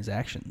in-game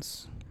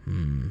transactions,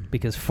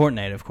 because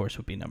Fortnite, of course,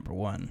 would be number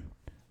 1.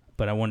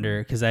 But I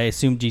wonder, because I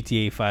assume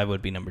GTA 5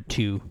 would be number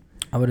 2.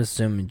 I would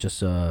assume just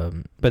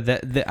but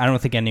that I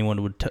don't think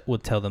anyone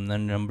would tell them their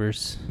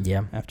numbers.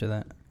 Yeah. After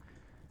that,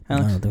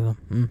 Alex, so.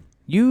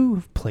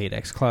 You've played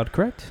xCloud,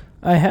 correct?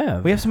 I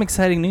have. We have some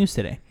exciting news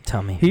today.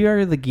 Tell me. Here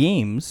are the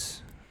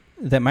games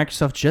that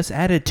Microsoft just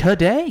added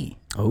today,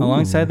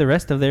 alongside the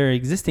rest of their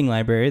existing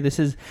library. This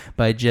is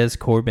by Jez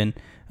Corbin.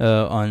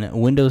 On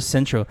Windows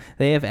Central,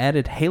 they have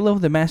added Halo: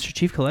 The Master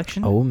Chief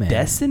Collection,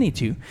 Destiny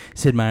 2,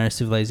 Sid Meier's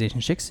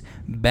Civilization 6,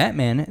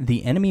 Batman: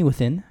 The Enemy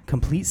Within,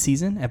 Complete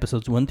Season,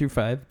 Episodes 1 through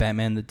 5,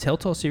 Batman: The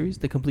Telltale Series,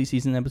 The Complete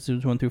Season,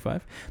 Episodes 1 through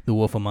 5, The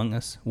Wolf Among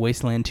Us,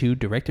 Wasteland 2,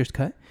 Director's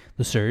Cut,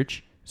 The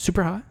Surge,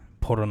 Superhot,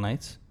 Portal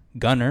Knights,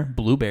 Gunner,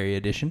 Blueberry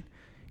Edition,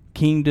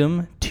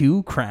 Kingdom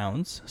 2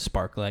 Crowns,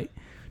 Sparklight,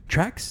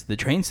 Tracks, the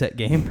train set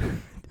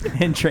game,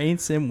 and Train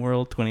Sim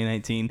World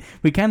 2019.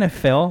 We kind of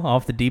fell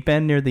off the deep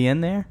end near the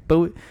end there,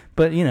 but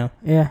you know,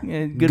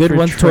 good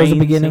ones towards the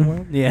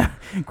beginning. Yeah,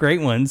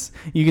 great ones.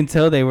 You can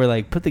tell they were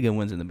like, put the good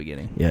ones in the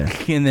beginning. Yeah,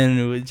 and then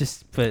it would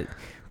just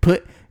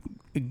put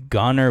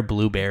Goner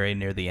Blueberry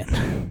near the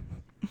end.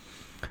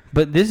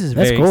 But this is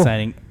very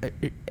exciting.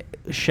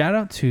 Shout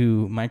out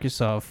to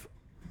Microsoft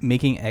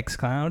making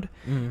xCloud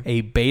a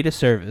beta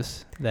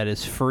service that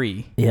is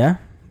free. Yeah,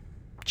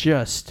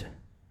 just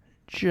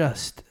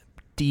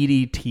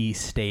DDT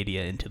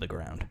Stadia into the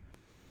ground,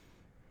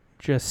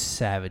 just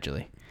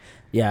savagely.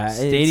 Yeah,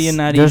 Stadia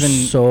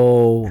there's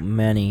so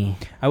many.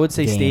 I would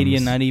say games. Stadia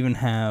not even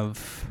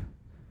have,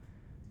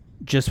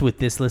 just with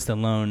this list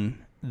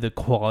alone, the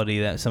quality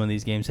that some of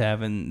these games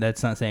have, and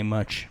that's not saying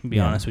much, to be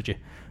honest with you.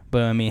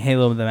 But I mean,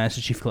 Halo: The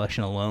Master Chief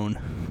Collection alone,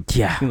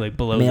 like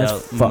blows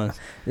out.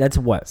 That's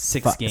what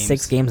 6 games.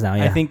 6 games now.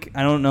 Yeah,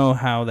 I don't know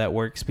how that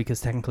works because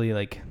technically,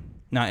 like,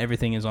 not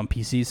everything is on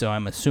PC, so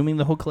I'm assuming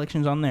the whole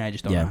collection's on there. I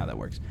just don't know how that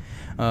works.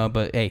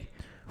 But hey,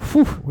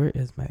 where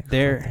is my?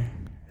 They're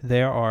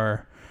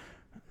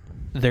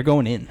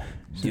going in.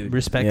 Dude,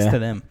 respects to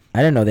them. I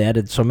didn't know they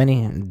added so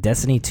many.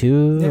 Destiny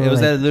 2. Yeah, it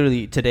was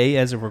literally today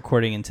as of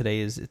recording, and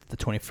today is the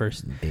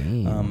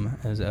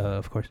 21st.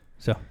 Of course.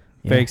 So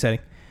very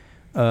exciting.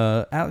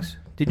 Alex,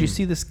 did you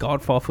see this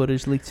Godfall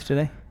footage leaked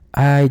today?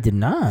 I did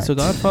not. So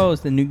Godfall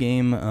is the new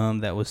game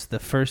that was the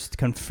first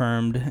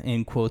confirmed,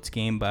 in quotes,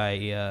 game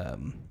by,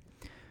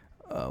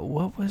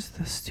 what was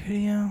the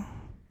studio?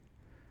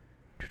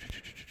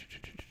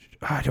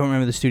 I don't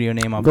remember the studio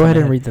name. Go ahead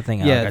and read the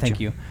thing out. Yeah, thank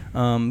you.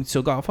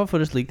 So Godfall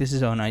footage leaked. This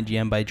is on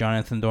IGN by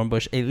Jonathan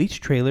Dornbush. A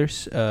leaked trailer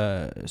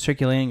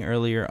circulating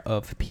earlier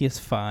of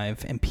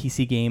PS5 and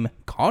PC game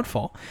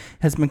Godfall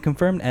has been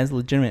confirmed as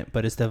legitimate,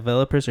 but its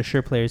developers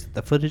assure players that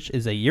the footage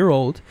is a year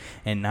old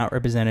and not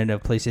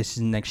representative of PlayStation's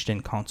next-gen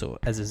console,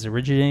 as it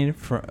originated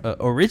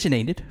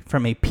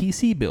from a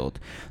PC build.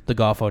 The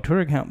Godfall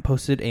Twitter account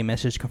posted a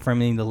message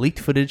confirming the leaked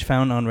footage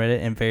found on Reddit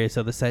and various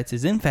other sites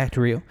is in fact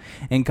real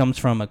and comes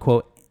from a,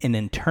 quote, an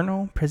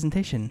internal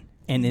presentation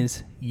and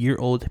is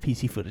year-old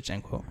PC footage,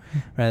 end quote,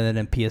 rather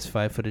than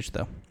PS5 footage,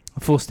 though. A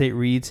full state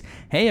reads,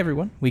 "Hey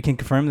everyone, we can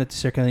confirm that the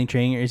circulating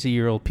trailer is a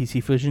year-old PC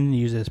footage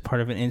used as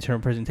part of an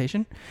internal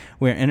presentation.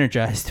 We're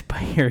energized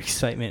by your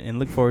excitement and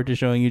look forward to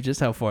showing you just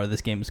how far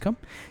this game has come.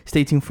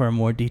 Stay tuned for a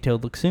more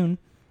detailed look soon."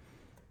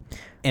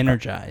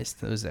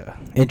 Energized. That was a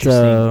It's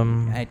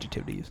interesting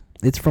adjective to use.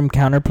 It's from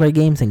Counterplay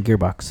Games and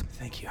Gearbox.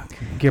 Thank you.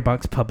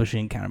 Gearbox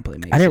Publishing, Counterplay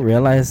makes I didn't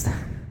realize,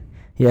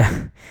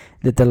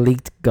 that the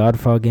leaked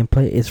Godfall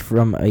gameplay is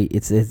from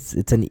it's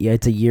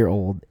a year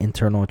old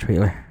internal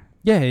trailer.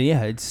 Yeah.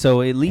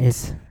 It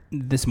leaked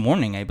this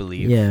morning, I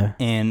believe. Yeah.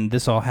 And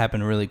this all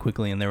happened really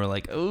quickly, and they were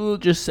like, "Oh,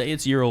 just say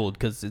it's year old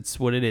because it's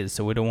what it is."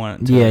 So we don't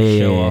want to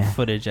show off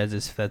footage as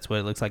if that's what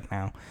it looks like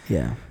now.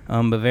 Yeah.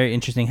 But very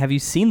interesting. Have you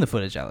seen the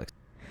footage, Alex?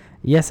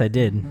 Yes, I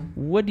did.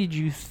 What did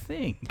you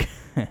think?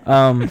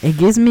 It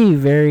gives me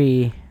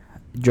very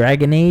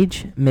Dragon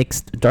Age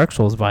mixed Dark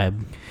Souls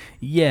vibe.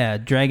 Yeah,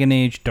 Dragon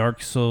Age,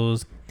 Dark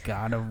Souls,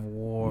 God of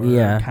War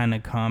kind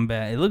of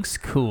combat. It looks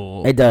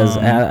cool. It does.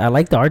 I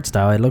like the art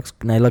style. It looks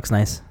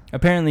nice.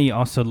 Apparently,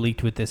 also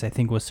leaked with this, I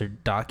think, was their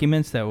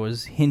documents that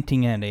was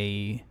hinting at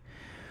a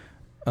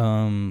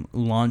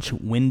launch-ish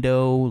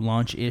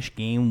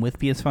game with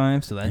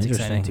PS5. So that's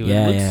exciting too.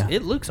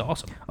 It looks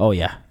awesome. Oh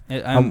yeah.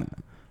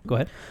 Go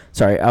ahead.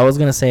 Sorry, I was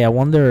gonna say I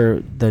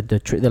wonder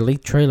the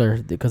leaked trailer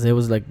because it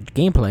was like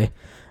gameplay.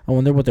 I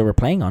wonder what they were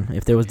playing on.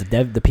 If there was the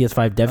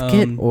PS5 dev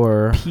kit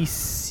or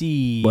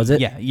PC. Was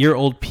it? Yeah,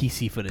 year-old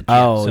PC footage.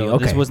 Oh, so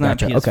okay. This was not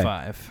PS5.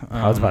 Okay.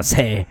 I was about to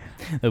say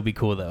it would be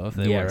cool though if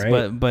it was.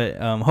 Right? But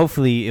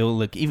hopefully it will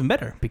look even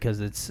better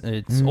because it's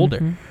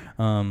older.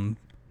 But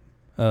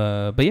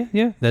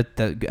yeah.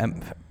 That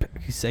I'm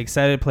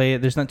excited to play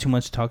it. There's not too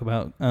much to talk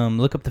about.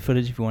 Look up the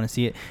footage if you want to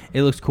see it.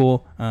 It looks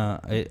cool.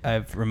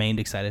 I've remained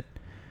excited.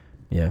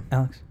 Yeah,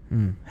 Alex.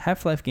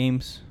 Half-Life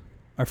games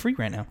are free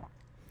right now.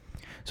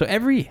 So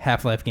every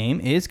Half-Life game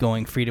is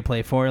going free to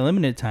play for a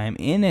limited time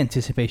in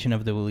anticipation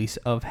of the release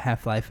of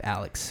Half-Life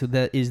Alyx. So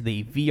that is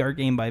the VR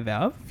game by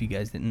Valve. If you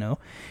guys didn't know,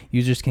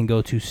 users can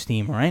go to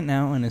Steam right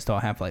now and install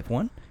Half-Life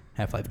 1,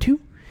 Half-Life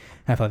 2,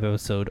 Half-Life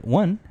Episode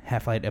 1,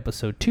 Half-Life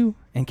Episode 2,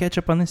 and catch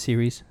up on the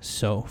series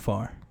so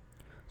far.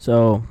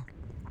 So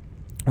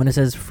when it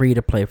says free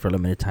to play for a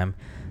limited time,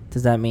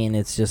 does that mean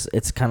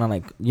it's kind of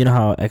like, you know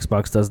how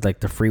Xbox does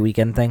like the free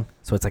weekend thing?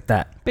 So it's like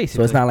that. Basically.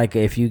 So it's not like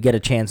if you get a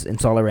chance,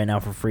 install it right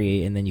now for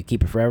free and then you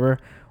keep it forever,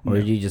 or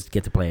you just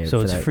get to play it. So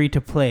it's free to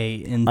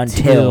play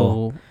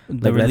until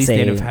the release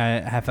date of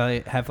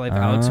Half-Life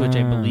Alyx, which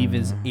I believe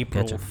is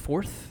April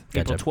 4th,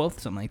 April 12th,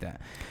 something like that.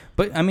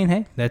 But, I mean,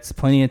 hey, that's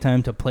plenty of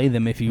time to play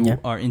them if you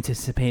are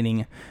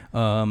anticipating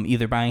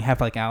either buying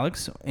Half-Life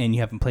Alyx and you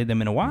haven't played them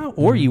in a while,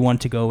 or you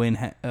want to go in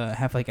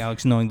Half-Life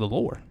Alyx knowing the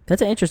lore.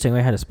 That's an interesting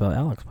way how to spell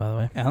Alex, by the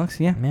way. Alex,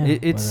 yeah.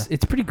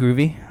 It's pretty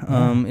groovy.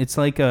 It's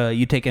like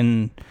you take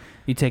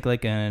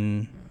like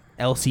an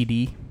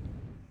LSD,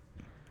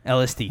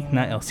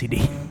 not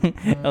LCD.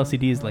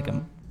 LCD is like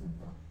a...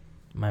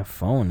 My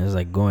phone is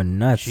like going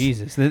nuts.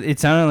 Jesus. It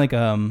sounded like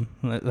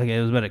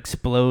it was about to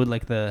explode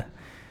like the...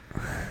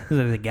 Was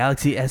it the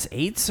Galaxy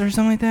S8s or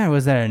something like that? Or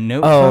was that a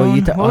Note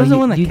phone? What was the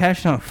one that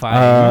catched on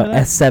fire?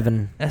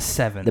 S7.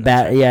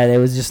 S7. It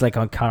was just like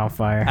caught on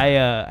fire.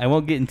 I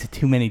won't get into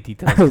too many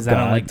details because I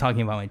don't like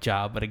talking about my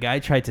job. But a guy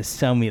tried to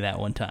sell me that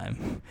one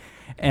time,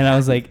 and I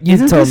was like,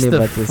 "Isn't this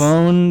the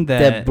phone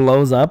that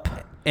blows up?"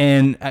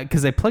 And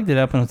because I plugged it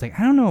up and I was like,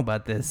 I don't know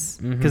about this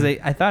because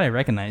I thought I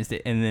recognized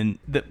it, and then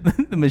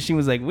the machine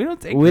was like, we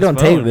don't take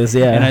this,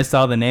 yeah. And I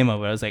saw the name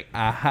of it. I was like,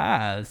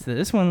 aha, so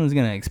this one was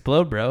gonna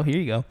explode, bro. Here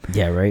you go.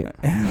 Yeah, right.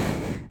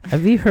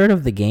 Have you heard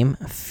of the game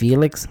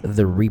Felix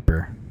the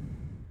Reaper?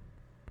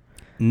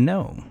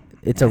 No.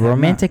 It's a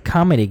romantic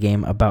comedy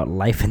game about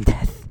life and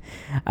death.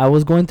 I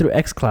was going through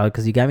xCloud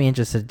because you got me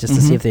interested just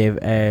to see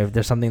if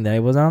there's something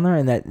that was on there,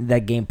 and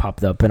that game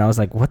popped up, and I was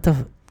like,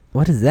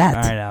 what is that?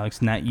 All right,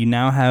 Alex. Now you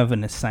have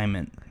an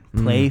assignment.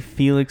 Play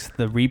Felix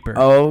the Reaper.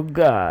 Oh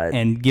God!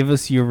 And give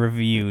us your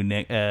review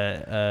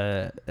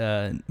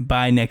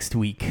by next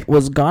week.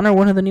 Was Goner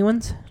one of the new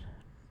ones?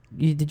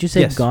 Did you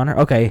say Goner?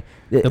 Okay.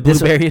 The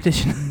Blueberry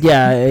edition.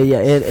 Yeah.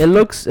 It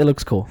looks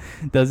cool.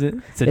 Does it?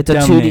 It's a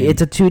 2D. Name.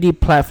 It's a 2D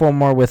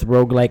platformer with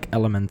roguelike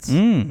elements.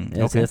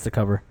 Okay. That's the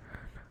cover.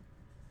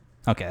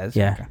 Okay.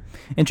 Okay.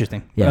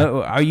 Interesting.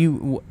 Yeah.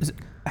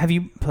 Have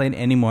you played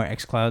any more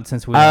xCloud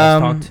since we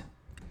last talked?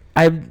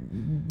 I've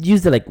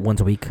used it like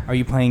once a week. Are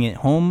you playing it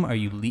home? Are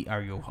you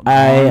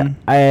gone?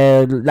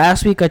 I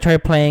last week I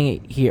tried playing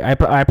it here.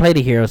 I played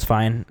it here. It was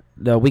fine.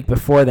 The week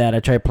before that I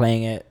tried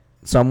playing it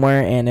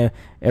somewhere, and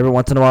every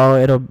once in a while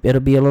it'll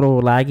be a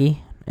little laggy,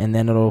 and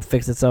then it'll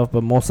fix itself.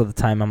 But most of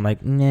the time I'm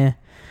like, nah.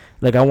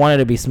 Like I want it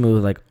to be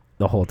smooth like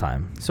the whole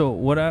time. So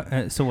what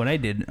I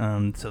did?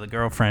 So the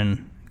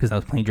girlfriend, because I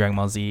was playing Dragon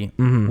Ball Z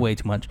way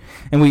too much,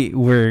 and we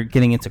were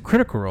getting into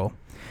Critical Role.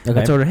 Okay.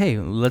 I told her, hey,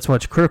 let's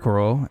watch Critical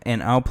Role,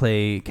 and I'll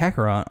play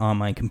Kakarot on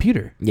my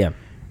computer. Yeah.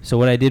 So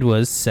what I did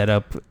was set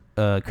up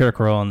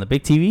Critical Role on the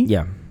big TV.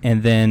 Yeah.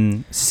 And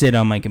then sit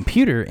on my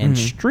computer and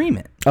stream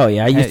it. Oh,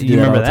 yeah. I used to do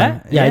that all the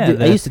time. Yeah,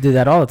 I used to do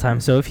that all the time.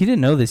 So if you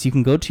didn't know this, you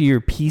can go to your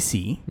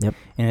PC. Yep.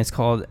 And it's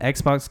called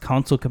Xbox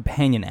Console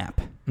Companion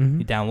app.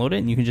 You download it,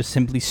 and you can just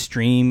simply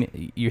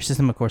stream. Your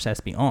system, of course, has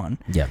to be on.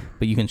 Yeah.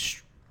 But you can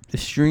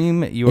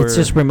stream your... It's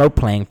just remote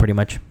playing, pretty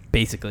much.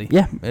 Basically.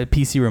 Yeah.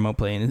 PC remote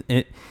play.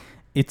 And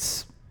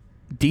it's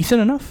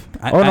decent enough.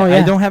 I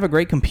don't have a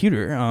great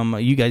computer.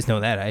 You guys know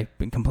that. I've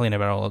been complaining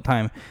about it all the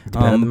time. It's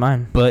better than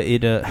mine. But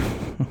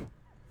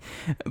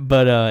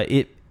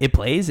it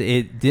plays.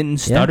 It didn't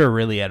stutter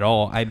really at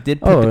all. I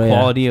did put the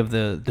quality of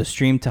the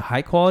stream to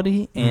high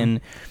quality,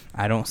 and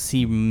I don't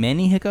see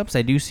many hiccups.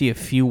 I do see a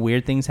few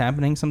weird things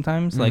happening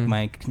sometimes, like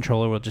my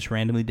controller will just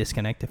randomly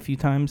disconnect a few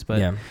times.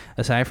 But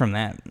aside from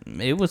that,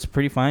 it was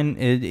pretty fine.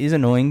 It is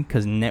annoying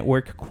because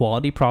network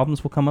quality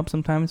problems will come up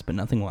sometimes, but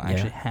nothing will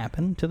actually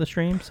happen to the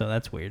stream. So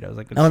that's weird. I was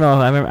like, oh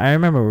no, I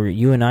remember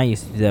you and I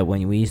used to do that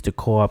when we used to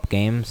co-op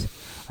games.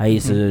 I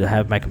used to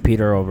have my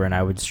computer over and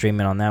I would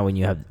stream it on that when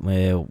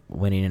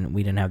we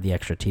didn't have the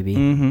extra TV.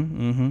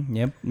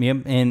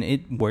 Yep. And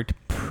it worked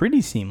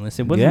pretty seamless.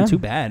 It wasn't too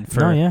bad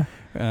for.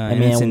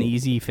 And it's an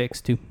easy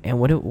fix too. And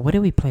what did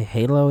we play?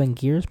 Halo and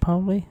Gears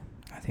probably.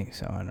 I think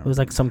so. I don't know. It was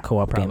like some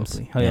co-op games.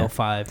 Halo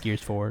 5,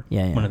 Gears 4.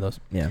 Yeah. One of those.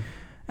 Yeah.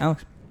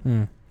 Alex,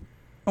 I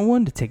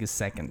wanted to take a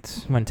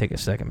second. I'm gonna take a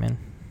second, man.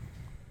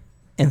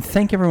 And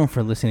thank everyone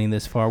for listening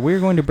this far.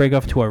 We're going to break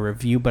off to our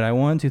review, but I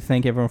wanted to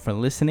thank everyone for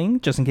listening.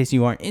 Just in case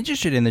you aren't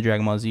interested in the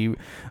Dragon Ball Z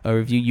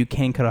review, you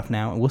can cut off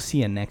now. We'll see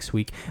you next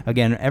week.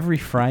 Again, every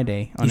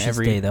Friday on you should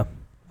stay, though.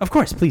 Of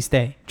course, please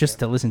stay just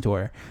to listen to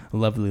our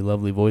lovely,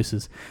 lovely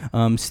voices.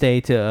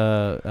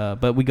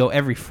 But we go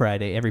every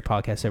Friday, every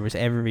podcast service,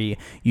 every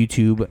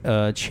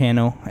YouTube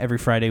channel. Every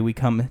Friday we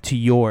come to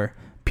your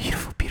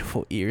beautiful,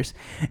 beautiful ears.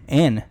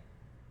 And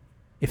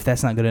if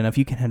that's not good enough,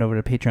 you can head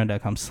over to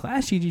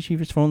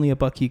patreon.com/GGCheevers. For only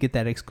 $1, you get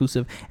that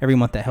exclusive every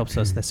month. That helps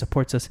us, that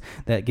supports us,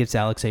 that gives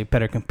Alex a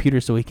better computer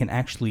so he can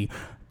actually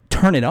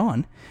turn it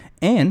on.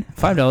 And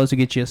 $5 will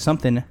get you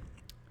something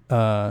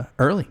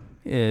early.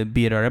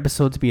 Be it our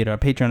episodes, be it our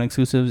Patreon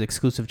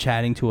exclusive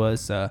chatting to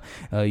us.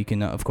 You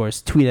can, of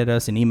course, tweet at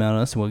us and email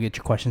us, and we'll get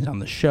your questions on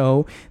the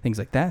show, things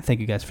like that.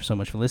 Thank you guys so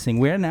much for listening.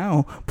 We are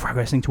now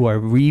progressing to our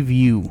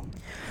review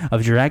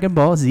of Dragon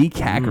Ball Z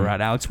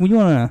Kakarot. Alex, you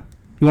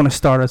want to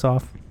start us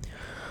off?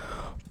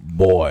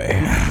 Boy.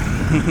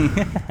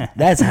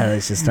 That's how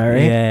this should start,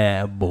 right?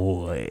 Yeah,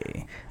 boy.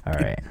 All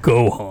right.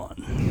 Go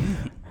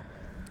on.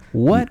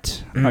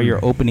 What are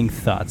your opening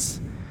thoughts?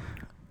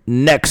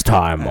 Next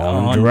time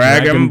on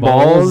Dragon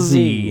Ball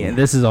Z. And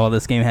this is all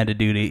this game had to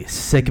do to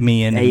sick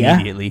me in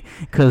immediately.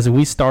 Because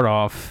we start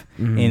off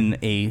in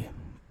a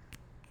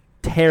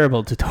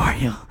terrible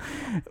tutorial.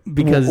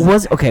 Because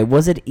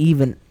was it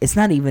even? It's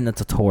not even a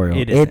tutorial.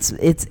 It's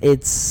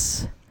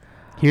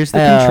here's the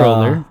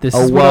controller. This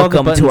is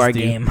welcome to our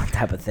game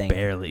type of thing.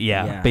 Barely,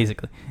 yeah.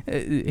 Basically.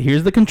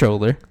 Here's the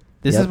controller.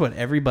 This is what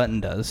every button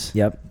does.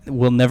 Yep.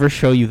 We'll never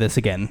show you this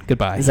again.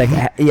 Goodbye. It's like,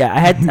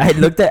 I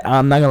looked at,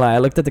 I'm not gonna lie, I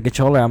looked at the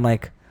controller, I'm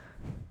like,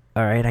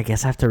 all right, I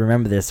guess I have to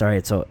remember this. All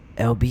right, so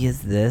LB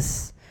is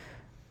this,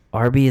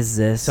 RB is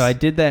this. So I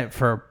did that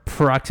for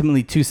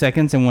approximately 2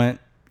 seconds and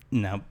went,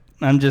 no,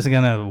 I'm just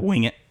gonna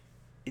wing it.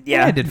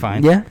 Yeah, I did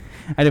fine. Yeah.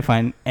 I did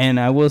fine. And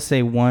I will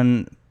say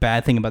one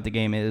bad thing about the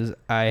game is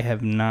I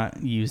have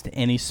not used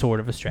any sort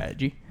of a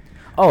strategy.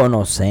 Oh,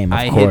 no, same,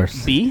 of course. I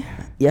hit B.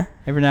 Yeah.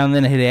 Every now and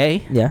then I hit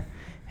A. Yeah.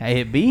 I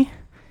hit B.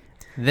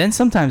 Then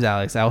sometimes,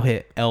 Alex, I'll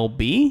hit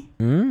LB,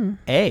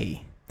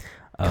 A,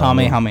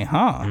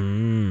 Kamehameha,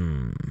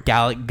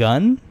 Gallic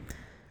Gun,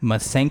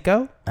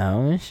 Masenko.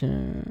 Oh, sure.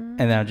 And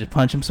then I'll just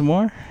punch him some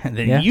more. And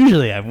then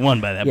usually I've won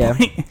by that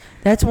point.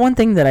 That's one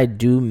thing that I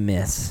do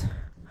miss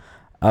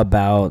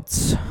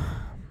about...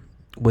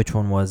 Which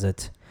one was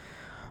it?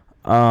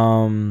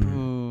 I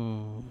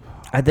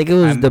think it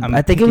was the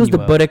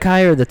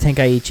Budokai or the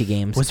Tenkaichi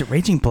games. Was it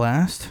Raging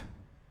Blast?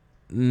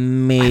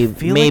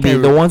 Maybe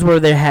the ones where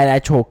they had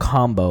actual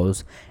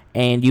combos,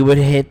 and you would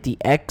hit the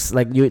X,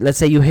 like let's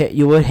say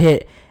you would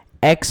hit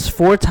X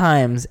 4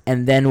 times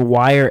and then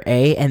Y or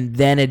A, and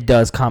then it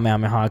does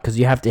Kamehameha because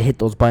you have to hit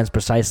those buttons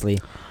precisely.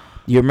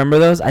 You remember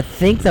those? I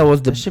think that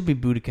was that should be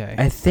Budokai.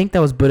 I think that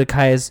was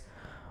Budokai's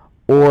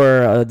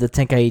or the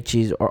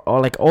Tenkaichis or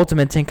like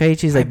Ultimate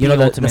Tenkaichis, like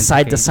the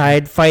side to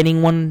side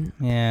fighting one.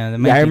 Yeah,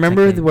 I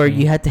remember where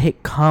you had to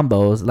hit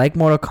combos like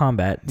Mortal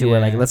Kombat to where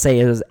like let's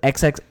say it was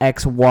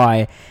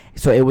XXXY,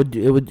 so it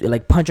would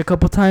like punch a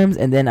couple times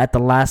and then at the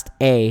last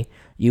A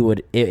it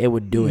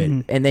would do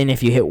it, and then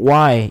if you hit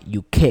Y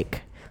you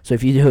kick. So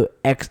if you do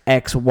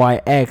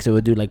XXYX it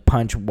would do like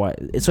punch Y.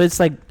 So it's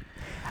like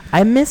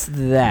I miss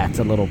that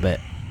a little bit.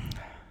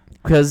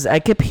 Because I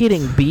kept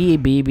hitting B.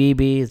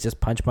 It's just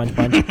punch.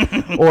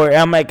 Or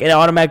I'm like, it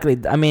automatically,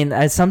 I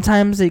mean,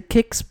 sometimes it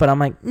kicks, but I'm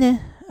like, nah.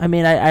 I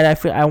mean, I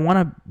feel I want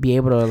to be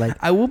able to, like...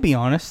 I will be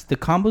honest, the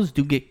combos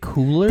do get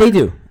cooler. They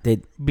do.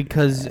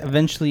 Because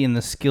eventually in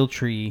the skill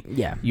tree,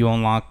 you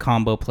unlock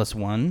combo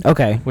 +1.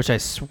 Okay. Which I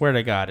swear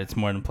to God, it's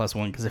more than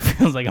 +1 because it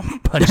feels like I'm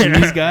punching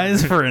these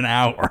guys for an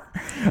hour.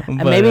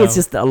 But, maybe it's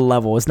just a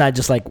level. It's not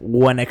just like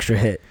one extra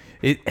hit.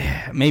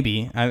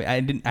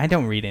 I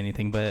don't read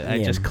anything, but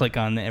I just click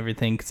on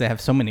everything because I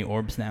have so many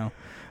orbs now.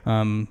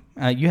 I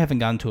you haven't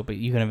gotten to it, but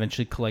you can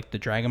eventually collect the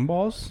Dragon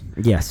Balls.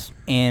 Yes.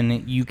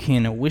 And you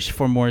can wish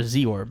for more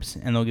Z orbs,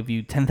 and they'll give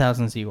you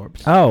 10,000 Z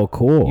orbs. Oh,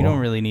 cool. You don't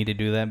really need to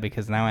do that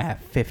because now I have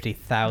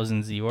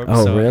 50,000 Z orbs.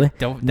 Oh, so really?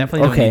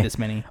 Definitely don't need this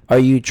many. Are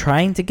you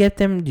trying to get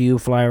them? Do you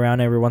fly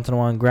around every once in a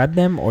while and grab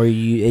them, or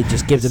it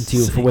just gives them to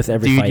you with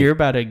every fight? Dude, you're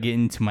about to get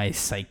into my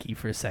psyche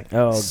for a second.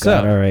 Oh,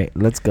 God. All right.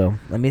 Let's go.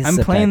 I'm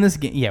playing this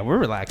game. Yeah, we're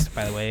relaxed,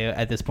 by the way,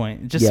 at this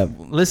point. Just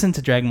listen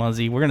to Dragon Ball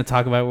Z. We're going to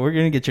talk about it. We're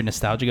going to get your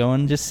nostalgia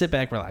going. Just sit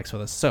back, relax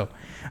with us. So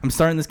I'm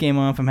starting this game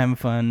off. I'm having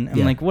fun.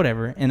 I'm like,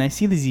 whatever. And I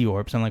see the Z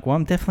orbs. I'm like, well,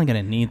 I'm definitely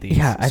going to need these.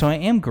 Yeah, so I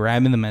am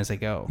grabbing them as I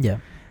go. Yeah.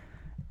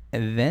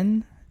 And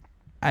then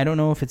I don't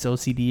know if it's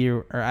OCD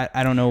or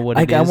I don't know what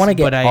it is. I want to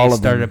get all of them. But I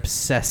started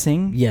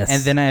obsessing. Yes.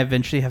 And then I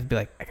eventually have to be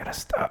like, I got to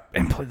stop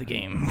and play the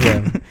game.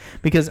 Yeah.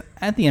 Because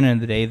at the end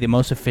of the day, the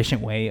most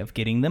efficient way of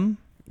getting them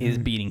is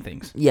beating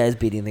things. Yeah, it's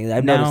beating things.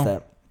 I've noticed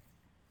that.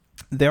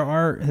 There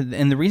are,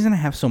 and the reason I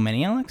have so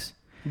many, Alex,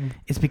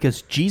 is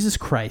because Jesus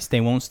Christ,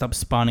 they won't stop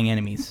spawning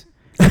enemies.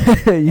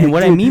 And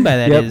what I mean by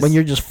that is when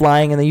you're just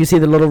flying and then you see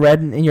the little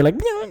red and you're like,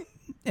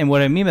 and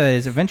what I mean by that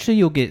is eventually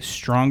you'll get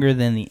stronger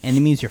than the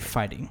enemies you're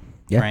fighting,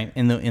 right?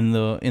 In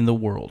the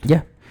world.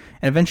 Yeah.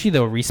 And eventually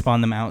they'll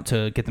respawn them out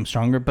to get them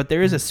stronger, but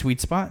there is a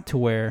sweet spot to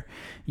where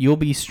you'll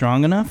be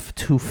strong enough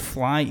to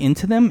fly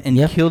into them and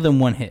kill them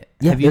one hit.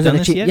 Yeah, have you done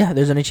this yet? Yeah,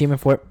 there's an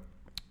achievement for it.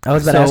 I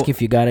was about to ask you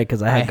if you got it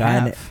because I had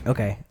gotten it.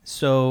 Okay.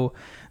 So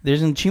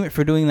there's an achievement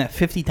for doing that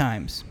 50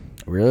 times.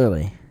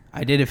 Really?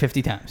 I did it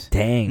 50 times.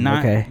 Dang.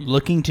 Not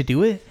looking to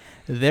do it.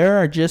 There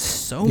are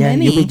just so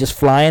many. Yeah, you'll be just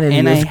flying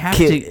and I have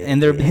to,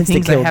 and there are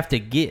things I have to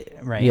get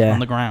on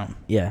the ground.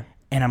 Yeah.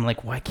 And I'm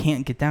like, well, I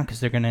can't get down because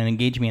they're going to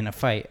engage me in a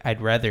fight.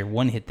 I'd rather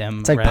one hit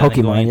them. It's like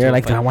Pokemon. You're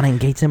like, do I want to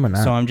engage them or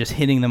not? So I'm just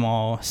hitting them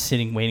all,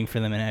 sitting, waiting for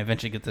them, and I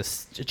eventually get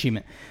this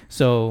achievement.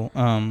 So,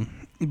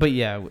 but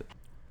yeah.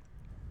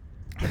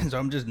 So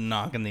I'm just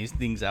knocking these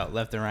things out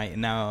left and right,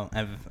 and now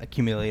I've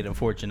accumulated a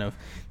fortune of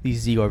these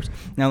Z orbs.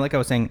 Now, like I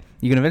was saying,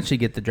 you can eventually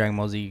get the Dragon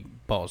Ball Z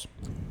balls.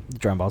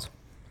 Dragon Balls.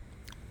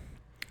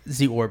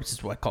 Z orbs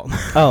is what I call them.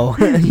 Oh,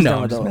 no,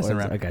 I'm just messing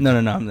around. Okay.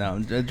 No.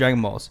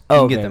 Dragon Balls. You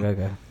can get them.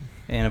 Okay.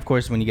 And of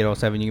course, when you get all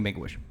 7, you can make a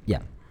wish. Yeah.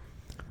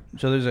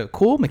 So there's a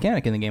cool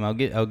mechanic in the game. I'll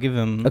give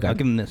them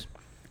this,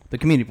 the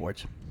community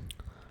boards.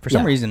 For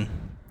some reason,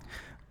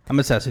 I'm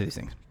obsessed with these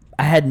things.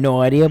 I had no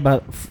idea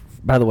about.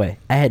 By the way,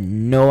 I had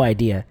no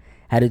idea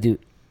how to do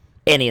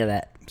any of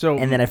that.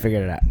 And then I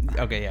figured it out.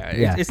 Okay,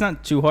 yeah. It's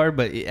not too hard,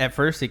 but at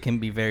first it can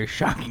be very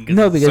shocking.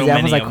 No, because I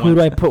was like, who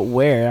do I put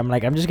where? I'm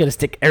like, I'm just going to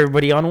stick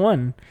everybody on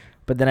one.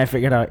 But then I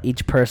figured out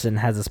each person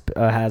has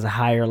a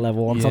higher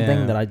level on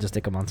something that I just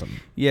stick them on something.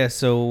 Yeah,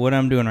 so what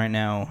I'm doing right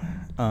now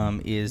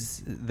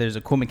is there's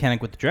a cool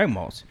mechanic with the Dragon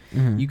Balls.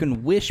 Mm-hmm. You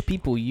can wish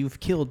people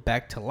you've killed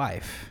back to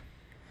life.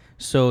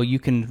 So you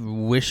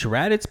can wish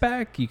Raditz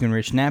back, you can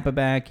wish Nappa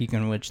back, you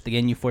can wish the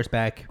Ginyu Force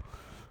back.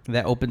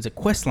 That opens a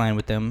quest line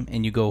with them,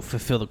 and you go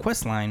fulfill the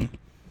quest line,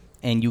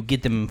 and you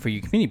get them for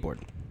your community board.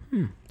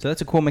 So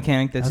that's a cool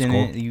mechanic that's in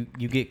cool. It.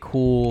 You get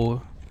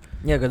cool.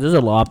 Yeah, because there's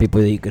a lot of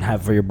people that you can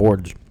have for your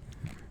boards.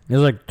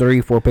 There's like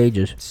 3-4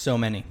 pages. So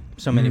many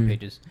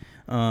pages.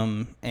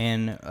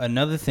 And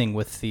another thing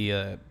with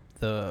the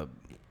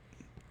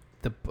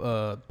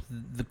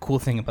cool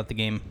thing about the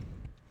game.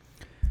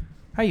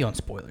 How are you on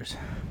spoilers?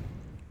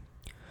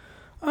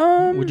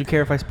 Would you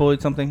care if I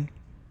spoiled something?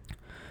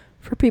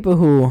 For people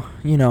who,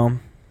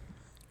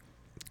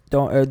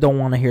 don't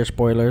want to hear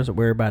spoilers,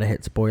 we're about to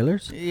hit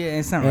spoilers. Yeah,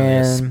 it's not really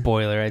a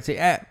spoiler. I'd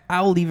say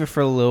I'll leave it for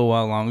a little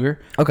while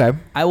longer. Okay.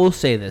 I will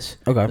say this.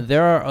 Okay.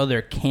 There are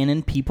other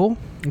canon people.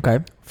 Okay.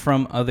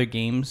 From other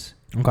games.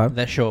 Okay.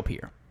 That show up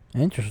here.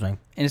 Interesting.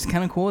 And it's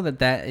kind of cool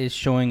that is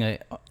showing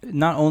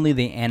not only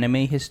the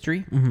anime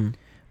history,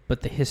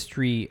 but the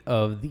history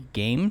of the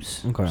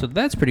games. Okay. So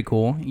that's pretty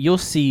cool. You'll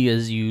see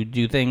as you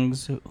do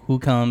things who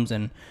comes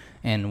and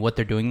what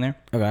they're doing there.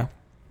 Okay.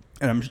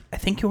 And I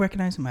think you'll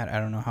recognize them. I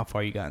don't know how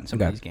far you got in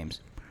some of these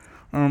games.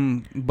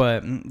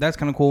 But that's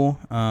kind of cool.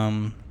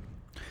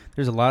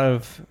 There's a lot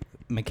of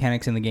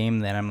mechanics in the game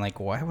that I'm like,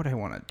 why would I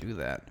want to do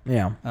that?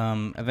 Yeah.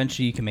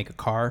 Eventually you can make a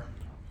car.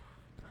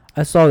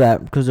 I saw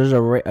that because there's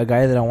a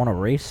guy that I want to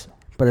race,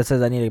 but it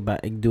says I need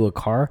to do a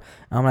car.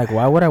 And I'm like,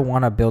 why would I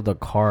want to build a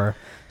car?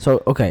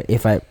 So, okay,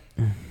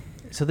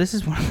 So this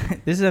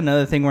is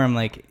another thing where I'm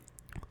like,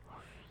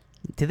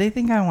 do they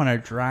think I want to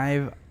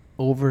drive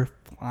over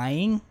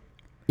flying?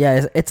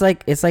 Yeah, it's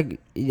like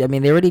I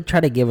mean, they already try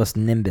to give us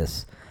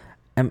Nimbus.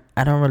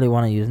 I don't really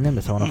want to use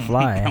Nimbus. I want to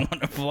fly. I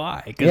want to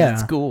fly because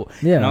it's cool.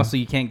 Yeah. And also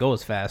you can't go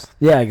as fast.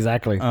 Yeah,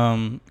 exactly.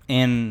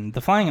 And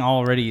the flying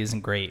already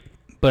isn't great,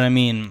 but I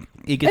mean,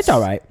 it's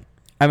all right.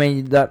 I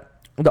mean, the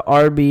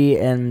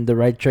RB and the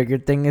right trigger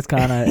thing is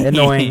kind of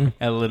annoying.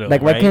 A little.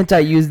 Like, why can't I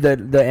use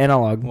the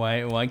analog?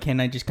 Why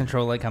can't I just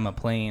control like I'm a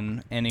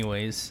plane?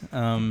 Anyways,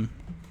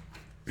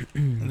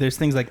 there's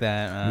things like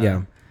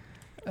that.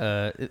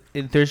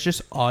 There's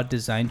just odd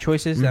design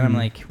choices that I'm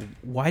like,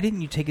 why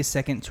didn't you take a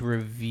second to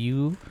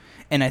review?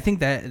 And I think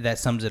that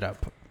sums it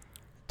up.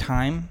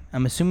 time.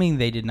 I'm assuming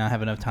they did not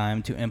have enough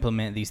time to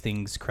implement these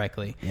things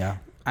correctly. Yeah.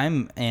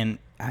 And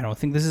I don't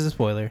think this is a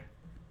spoiler.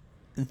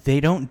 They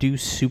don't do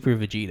Super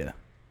Vegeta.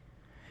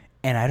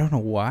 And I don't know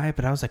why,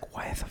 but I was like,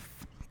 why the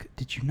fuck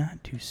did you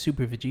not do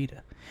Super Vegeta?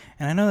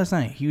 And I know that's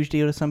not a huge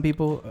deal to some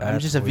people. I'm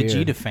just a weird.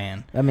 Vegeta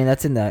fan. I mean,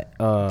 that's in that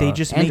They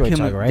just Android make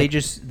him. saga,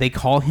 right? They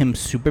call him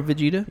Super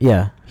Vegeta.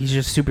 Yeah. He's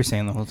just Super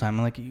Saiyan the whole time.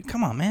 I'm like,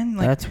 come on, man.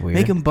 Like, That's weird.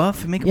 Make him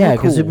buff. Make him Yeah,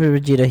 look cool. because Super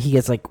Vegeta, he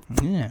gets like,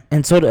 Yeah.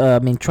 and so I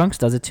mean, Trunks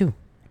does it too.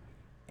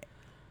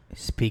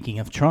 Speaking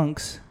of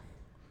Trunks,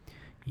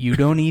 you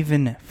don't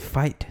even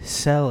fight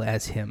Cell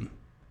as him.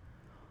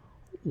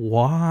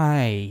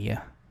 Why?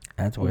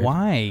 That's weird.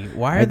 Why?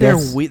 Why I are there?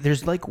 guess-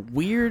 There's like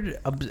weird,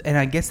 and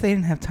I guess they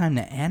didn't have time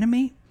to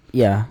animate.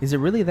 Yeah. Is it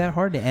really that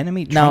hard to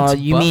animate No,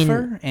 Trunks you mean-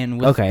 buffer and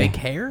with okay. big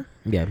hair?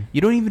 Yeah. You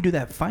don't even do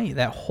that fight.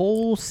 That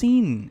whole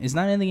scene is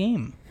not in the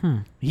game.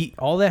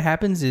 All that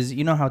happens is,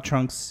 you know how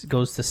Trunks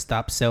goes to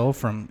stop Cell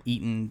from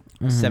eating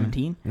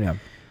 17? Yeah.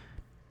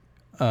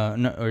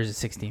 No, or is it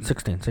 16?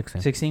 16.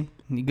 16?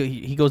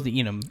 He goes to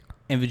eat him,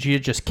 and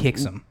Vegeta just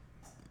kicks him.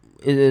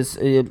 It is.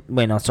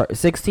 Wait, no, sorry.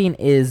 16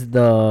 is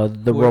the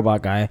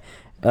robot guy.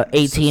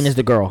 18 is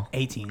the girl.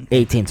 18.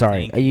 18.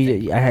 Sorry, Thank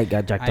you. I had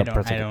got jacked I up for a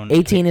don't- I second. don't-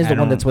 18 is I the one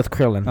don't- that's with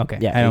Krillin. Okay,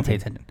 Yeah. I don't 18. pay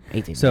attention.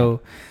 18. So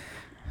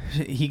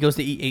he goes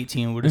to eat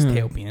 18 with his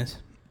tail penis,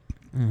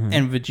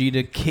 and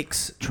Vegeta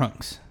kicks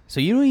Trunks. So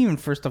you don't even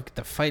first off get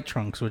to fight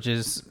Trunks, which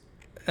is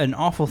an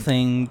awful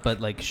thing, but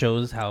like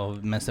shows how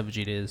messed up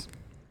Vegeta is.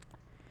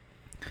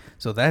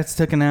 So that's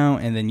taken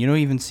out, and then you don't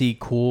even see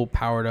cool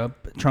powered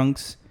up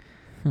Trunks.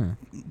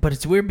 But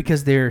it's weird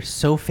because they're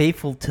so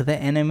faithful to the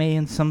anime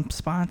in some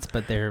spots,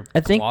 but they're I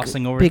think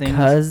glossing over things.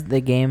 because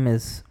the game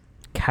is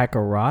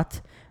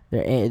Kakarot,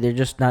 they're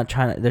just not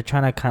trying to. They're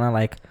trying to kind of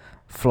like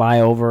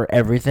fly over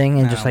everything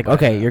and I just don't like, buy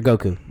okay, that. you're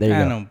Goku. There you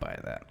I go. don't buy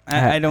that.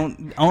 I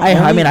don't.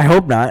 I mean, I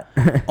hope not.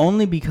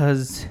 only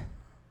because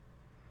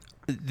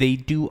they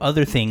do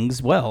other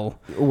things well.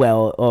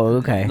 Well, oh,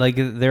 okay. Like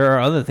there are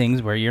other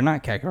things where you're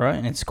not Kakarot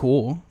and it's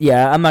cool.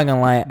 Yeah, I'm not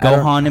gonna lie.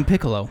 Gohan and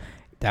Piccolo.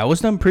 That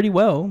was done pretty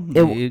well.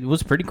 It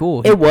was pretty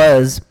cool. It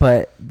was,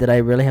 but did I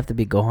really have to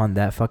be Gohan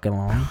that fucking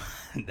long?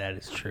 That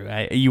is true.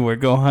 You were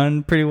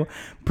Gohan pretty well.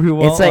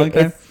 It's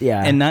like,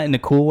 yeah. and not in a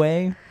cool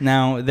way.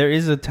 Now there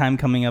is a time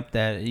coming up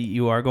that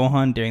you are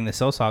Gohan during the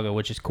Cell Saga,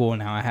 which is cool.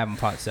 Now I haven't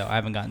fought Cell. I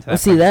haven't gotten to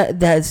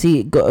that.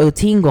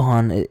 Teen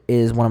Gohan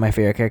is one of my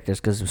favorite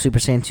characters because Super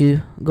Saiyan 2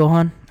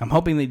 Gohan. I'm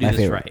hoping they do My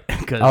this favorite.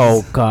 right. 'Cause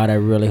Oh God, I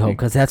really hope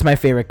because that's my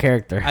favorite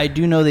character. I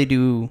do know they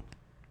do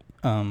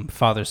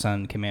father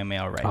son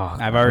Kamehameha right. Oh,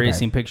 I've already okay.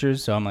 seen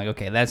pictures, so I'm like,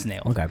 okay, that's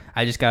nailed. Okay.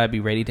 I just gotta be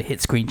ready to hit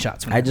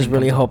screenshots. When I just that thing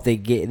really comes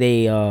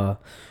hope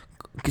up.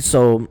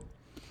 so.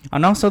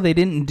 And also, they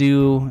didn't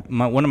do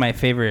one of my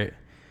favorite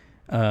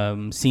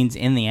scenes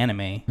in the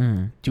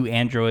anime. Do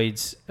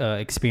androids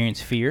experience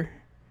fear?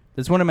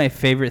 That's one of my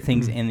favorite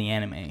things in the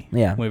anime.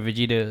 Yeah. Where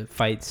Vegeta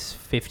fights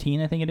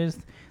 15, I think it is,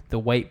 the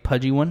white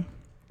pudgy one.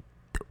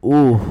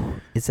 Ooh,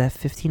 is that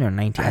 15 or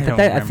 19? I don't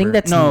I think remember.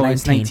 that's No, 19.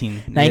 it's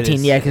 19. 19, It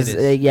is. yeah, It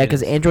is.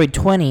 because Android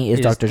 20 is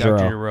It Dr. Zero.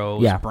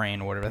 Zero's Yeah.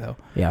 brain or whatever the hell.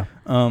 Yeah.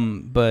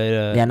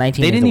 But Yeah,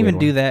 19 they is didn't the even weird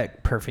do one.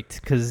 that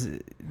perfect because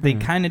they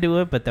kind of do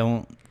it, but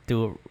don't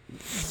do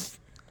it.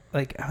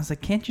 Like I was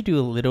like, can't you do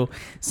a little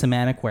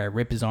semantic where I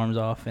rip his arms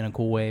off in a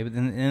cool way? But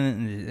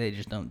then they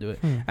just don't do it.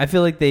 I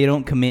feel like they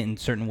don't commit in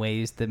certain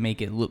ways that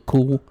make it look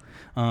cool.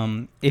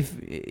 And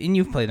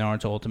you've played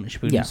Naruto Ultimate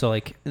Shippuden, Yeah. so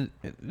like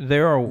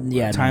there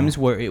are times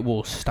where it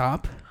will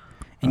stop,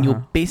 and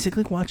you'll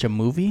basically watch a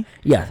movie.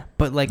 Yeah.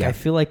 But like Yeah. I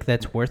feel like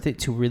that's worth it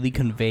to really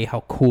convey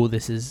how cool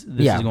this is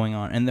going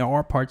on. And there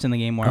are parts in the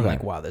game where I'm Okay.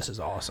 like, wow, this is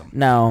awesome.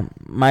 Now,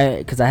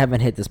 because I haven't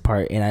hit this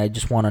part, and I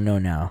just want to know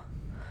now.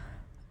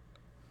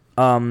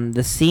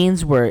 The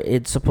scenes where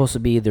it's supposed to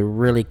be the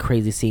really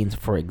crazy scenes,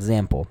 for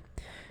example,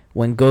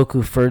 when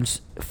Goku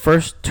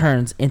first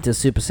turns into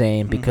Super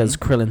Saiyan because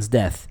Krillin's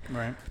death,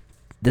 Right.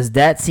 does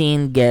that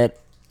scene get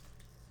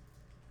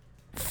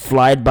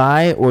flied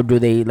by, or do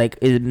they like?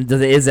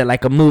 Is it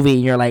like a movie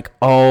and you're like,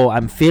 oh,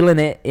 I'm feeling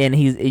it, and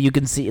you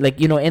can see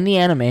like in the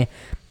anime,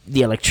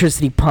 the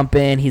electricity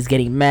pumping, he's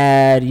getting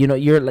mad,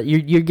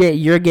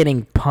 you're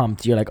getting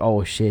pumped, you're like,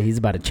 oh shit, he's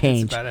about to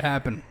change. It's about to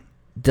happen.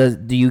 Do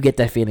you get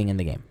that feeling in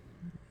the game?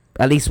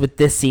 At least with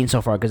this scene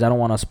so far, because I don't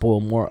want to spoil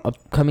more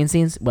upcoming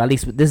scenes. But at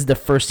least this is the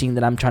first scene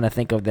that I'm trying to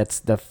think of. That's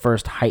the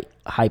first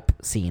hype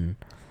scene.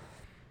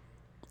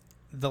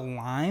 The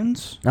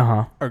lines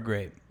Uh-huh. are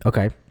great.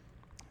 Okay.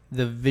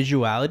 The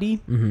visuality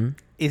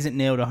isn't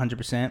nailed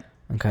 100%.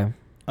 Okay.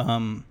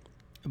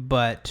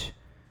 But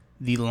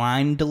the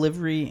line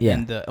delivery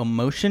and the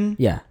emotion,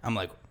 Yeah. I'm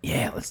like,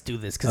 yeah, let's do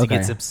this. Because Okay. he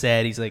gets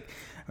upset. He's like,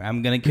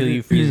 I'm going to kill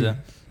you, Frieza.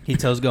 He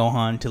tells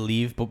Gohan to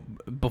leave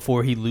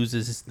before he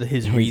loses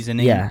his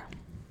reasoning. Yeah.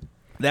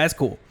 That's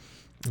cool.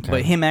 Okay.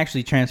 But him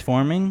actually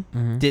transforming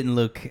didn't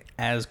look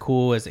as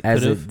cool as it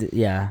could have.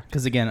 Yeah.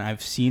 Because, again,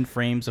 I've seen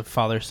frames of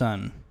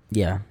father-son.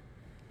 Yeah.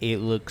 It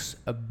looks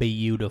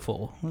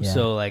beautiful. Yeah.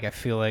 So, like, I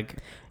feel like...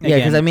 Yeah,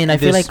 because, again, I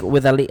feel this- like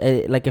with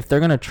like if they're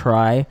going to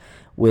try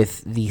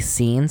with these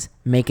scenes,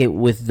 make it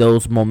with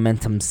those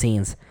momentum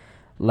scenes.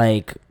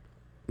 Like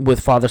with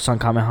Father Son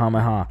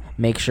Kamehameha,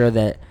 make sure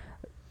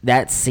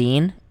that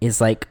scene is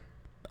like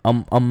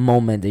a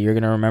moment that you're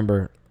going to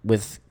remember.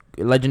 With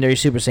Legendary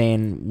Super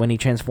Saiyan, when he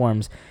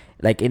transforms,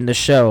 like in the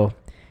show,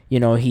 you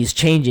know, he's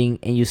changing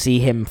and you see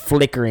him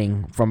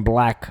flickering from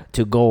black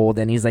to gold,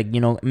 and he's like, you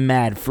know,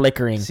 mad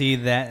flickering. See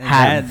that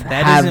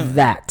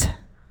that.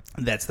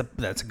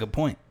 That's a good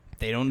point.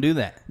 They don't do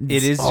that.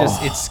 It is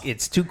just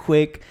it's too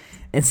quick.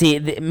 And see,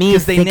 me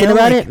thinking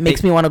about it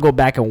makes me want to go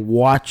back and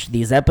watch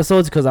these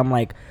episodes, because I'm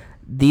like,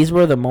 these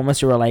were the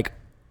moments you were like,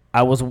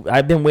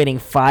 I've been waiting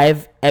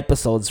 5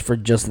 episodes for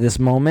just this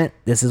moment.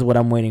 This is what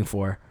I'm waiting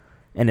for,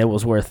 and it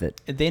was worth it.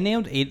 They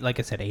nailed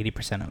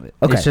 80% of it.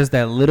 Okay. It's just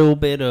that little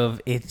bit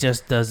of it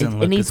just doesn't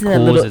look needs as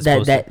cool as it's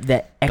supposed to.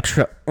 that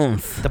extra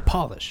oomph, the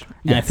polish. Yes.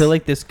 And I feel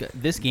like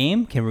this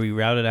game can be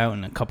routed out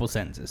in a couple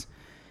sentences.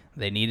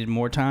 They needed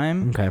more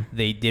time. Okay.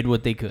 They did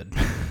what they could,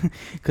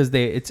 because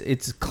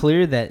it's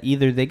clear that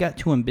either they got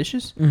too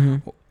ambitious,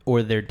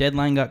 or their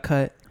deadline got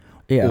cut,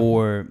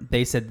 or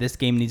they said this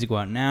game needs to go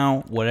out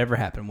now. Whatever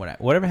happened,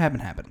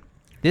 happened.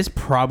 This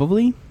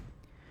probably.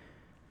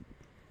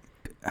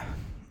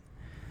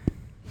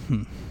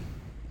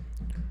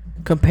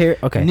 Compare.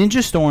 Okay.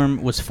 Ninja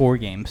Storm was 4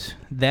 games.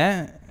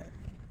 That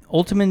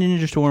Ultimate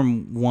Ninja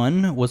Storm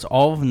 1 was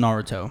all of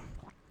Naruto.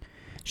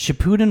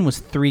 Shippuden was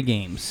 3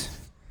 games.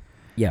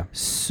 Yeah.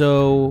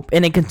 So,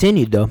 and it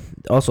continued though.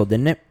 Also,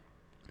 didn't it?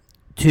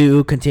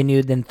 2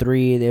 continued, then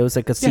 3. There was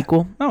like a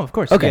sequel. Oh, of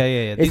course.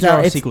 Okay. Yeah. These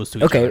are all sequels to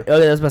each other. Okay,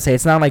 I was about to say,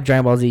 it's not like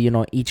Dragon Ball Z. You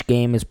know, each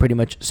game is pretty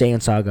much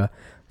Saiyan Saga,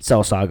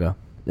 Cell Saga,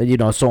 you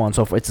know, so on and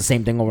so forth. It's the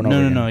same thing over and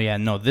over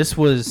again. No. This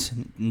is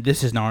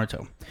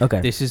Naruto.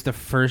 Okay. This is the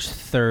first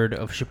third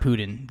of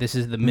Shippuden. This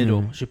is the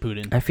middle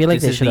Shippuden. I feel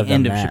like they should have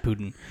done that. This is the end of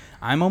Shippuden.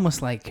 I'm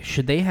almost like,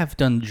 should they have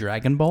done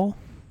Dragon Ball?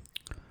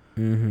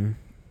 Mm-hmm.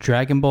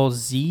 Dragon Ball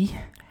Z,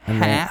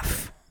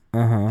 half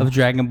of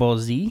Dragon Ball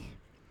Z,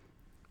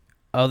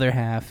 other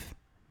half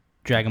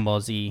Dragon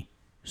Ball Z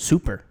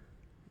Super.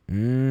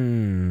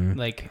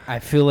 Like, I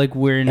feel like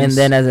we're in. And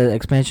then as an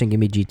expansion, give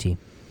me GT.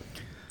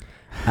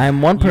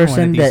 I'm one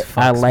person that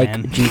I like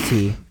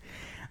GT.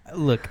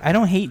 Look, I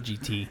don't hate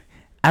GT.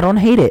 I don't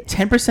hate it.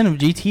 10% of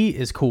GT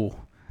is cool.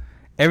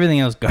 Everything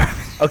else garbage.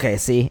 Okay,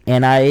 see,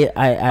 and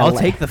I'll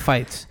take the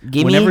fights.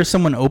 Whenever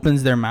someone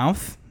opens their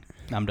mouth,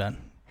 I'm done.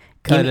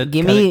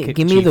 Give me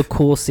the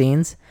cool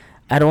scenes.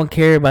 I don't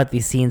care about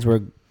these scenes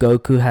where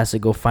Goku has to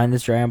go find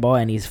this Dragon Ball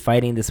and he's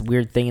fighting this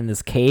weird thing in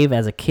this cave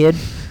as a kid.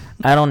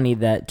 I don't need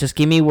that. Just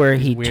give me where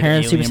he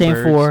turns Super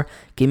Saiyan 4.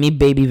 Give me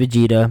Baby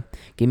Vegeta.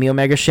 Give me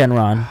Omega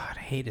Shenron. God, I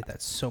hated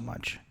that so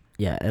much.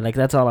 Yeah, like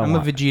that's all I'm a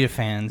Vegeta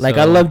fan. Like,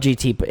 I love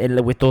GT,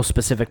 but with those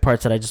specific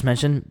parts that I just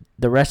mentioned.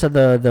 The rest of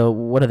the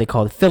what are they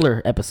called?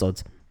 Filler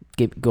episodes.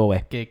 Go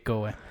away. Go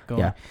away.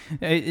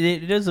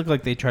 It does look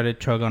like they try to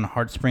tug on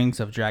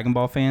heartstrings of Dragon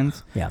Ball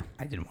fans. Yeah.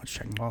 I didn't watch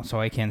Dragon Ball, so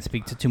I can't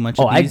speak to too much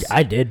of these.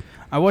 I did.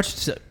 I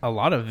watched a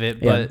lot of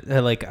it, but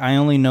like, I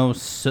only know,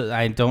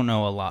 I don't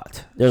know a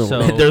lot. There's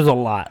a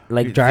lot.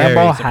 Like, Dragon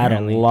Ball had a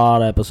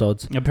lot of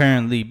episodes.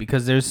 Apparently,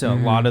 because there's a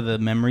lot of the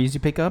memories you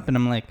pick up, and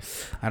I'm like,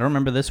 I don't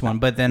remember this one.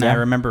 But then I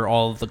remember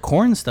all of the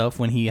corn stuff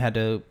when he had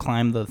to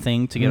climb the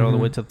thing to get all the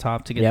way to the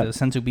top to get the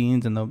senzu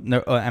beans and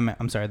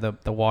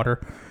the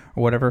water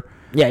or whatever.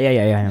 Yeah.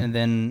 And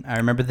then I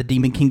remember the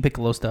Demon King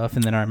Piccolo stuff,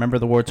 and then I remember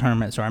the War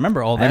Tournament. So I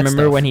remember all that. I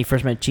remember stuff. When he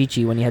first met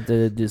Chi-Chi, when he had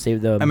to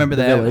save the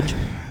village.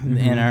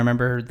 And I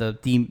remember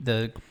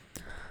the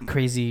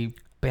crazy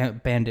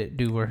bandit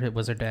dude, where it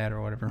was her dad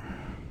or whatever.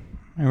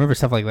 I remember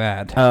stuff like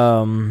that.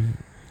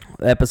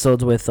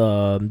 Episodes with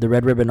the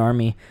Red Ribbon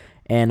Army,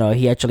 and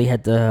he actually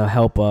had to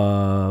help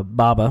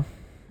Baba.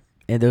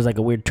 And there was like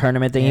a weird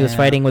tournament thing he was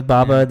fighting with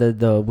Baba,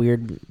 the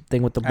weird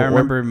thing with the I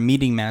remember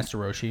meeting Master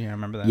Roshi. I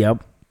remember that.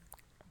 Yep.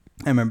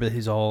 I remember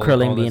he's all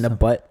Krillin being a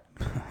butt.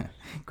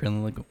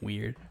 Krillin looked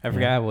weird. I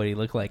forgot what he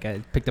looked like.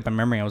 I picked up a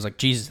memory. I was like,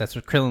 Jesus, that's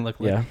what Krillin looked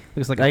like. Yeah.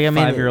 Looks like a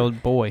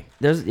 5-year-old boy.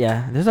 There's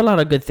a lot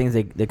of good things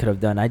they could have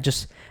done. I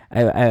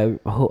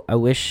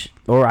wish,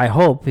 or I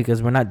hope,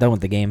 because we're not done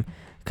with the game,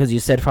 because you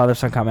said Father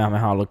Son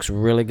Kamehameha looks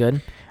really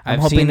good. I'm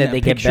hoping that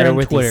they get better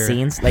with these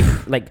scenes.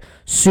 Like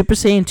Super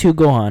Saiyan 2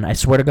 Gohan, I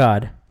swear to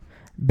God,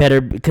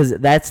 better, because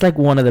that's like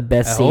one of the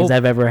best scenes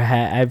I've ever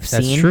had.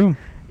 Seen. That's true.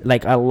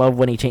 Like, I love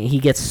when he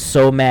gets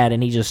so mad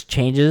and he just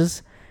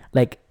changes.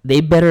 Like, they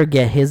better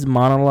get his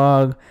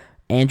monologue,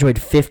 Android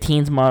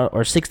 15's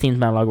or 16's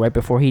monologue right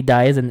before he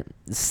dies, and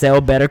Cell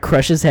better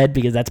crush his head,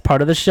 because that's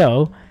part of the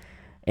show,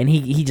 and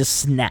he just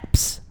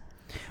snaps.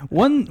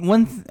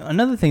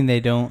 Another thing,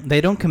 they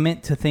don't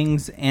commit to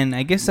things, and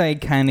I guess I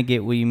kind of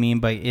get what you mean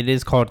by it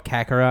is called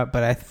Kakarot,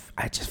 but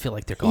I just feel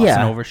like they're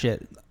glossing over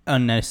shit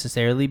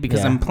unnecessarily,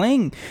 because I'm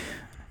playing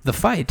the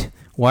fight.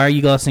 Why are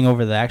you glossing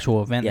over the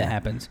actual event that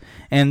happens?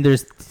 And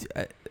and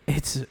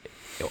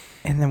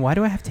then why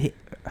do I have to hit?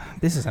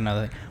 This is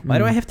another thing. Why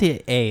do I have to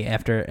hit A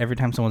after every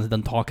time someone's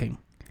done talking?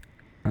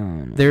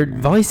 They're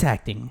voice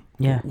acting.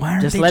 Yeah. Why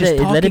aren't just they let just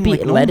it let it talking be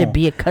like let it normal?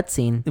 be a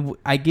cutscene.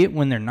 I get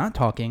when they're not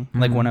talking,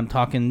 like when I'm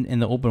talking in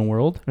the open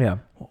world. Yeah.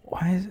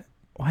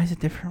 Why is it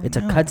different? It's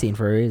a cutscene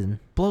for a reason.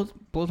 Blows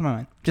my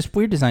mind. Just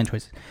weird design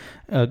choices.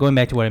 Going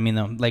back to what I mean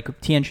though, like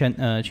Tian Shen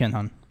Han.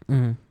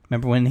 Mm-hmm.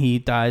 Remember when he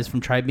dies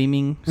from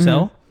tri-beaming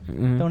Cell?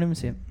 Mm-hmm. Don't even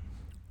see it.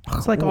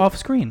 It's like off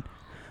screen.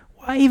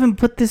 Why even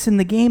put this in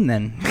the game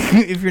then?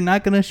 If you're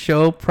not gonna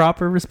show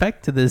proper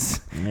respect to this.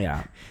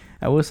 Yeah.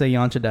 I will say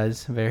Yamcha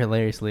dies very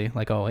hilariously,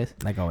 like always.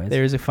 Like always.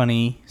 There's a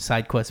funny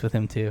side quest with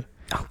him too.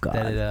 Oh God.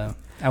 That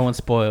I won't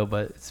spoil,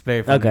 but it's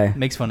very funny. Okay.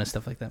 Makes fun of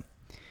stuff like that.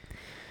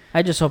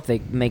 I just hope they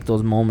make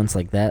those moments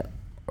like that,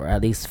 or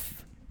at least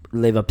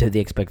live up to the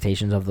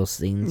expectations of those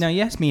scenes. Now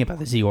you asked me about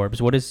the Z orbs.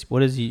 How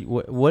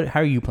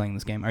are you playing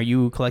this game? Are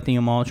you collecting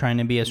them all, trying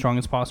to be as strong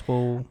as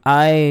possible?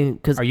 Are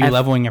you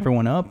leveling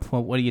everyone up?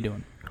 What are you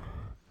doing?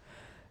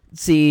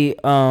 See,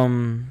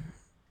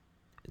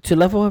 to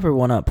level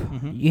everyone up,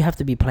 Mm-hmm. you have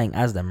to be playing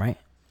as them, right?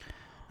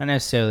 Not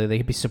necessarily. They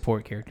could be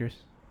support characters.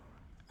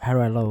 How do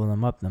I level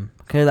them up then?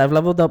 Because I've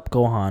leveled up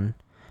Gohan,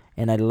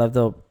 and I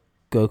leveled up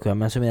Goku.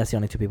 I'm assuming that's the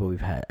only two people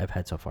I've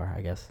had so far,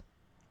 I guess.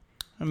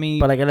 I mean,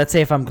 But like, let's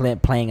say if I'm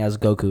playing as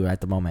Goku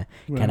at the moment,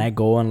 can I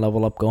go and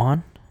level up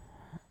Gohan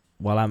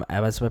while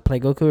as I play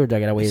Goku, or do I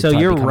gotta wait? So until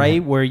I you're become right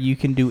him? where you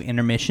can do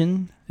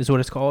intermission is what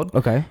it's called.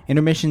 Okay.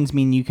 Intermissions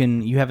mean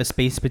you have a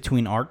space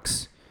between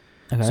arcs,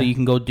 Okay. so you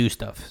can go do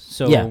stuff.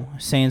 So Yeah.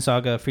 Saiyan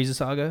Saga, Frieza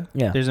Saga.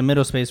 Yeah. There's a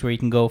middle space where you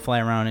can go fly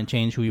around and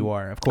change who you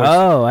are. Of course.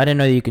 Oh, I didn't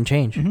know you can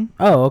change. Mhm.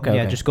 Oh, okay.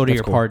 Yeah, okay. just go to That's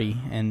your cool. party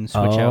and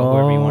switch out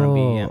whoever you want to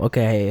be. Yeah.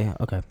 Okay.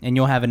 Okay. And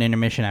you'll have an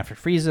intermission after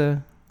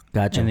Frieza.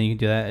 Gotcha. And then you can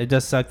do that. It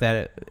does suck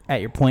that at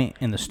your point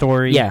in the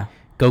story, Yeah.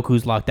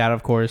 Goku's locked out,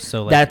 of course.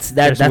 So like, That's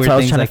there's what weird I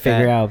was things trying like to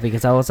figure that. out,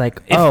 because I was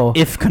like,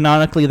 If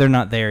canonically they're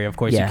not there, of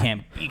course Yeah. you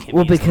can't.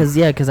 well, use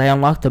them. because I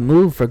unlocked a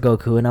move for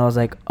Goku, and I was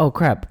like, oh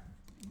crap,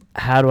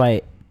 how do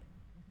I,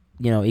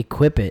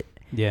 equip it?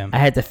 Yeah. I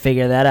had to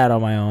figure that out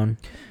on my own.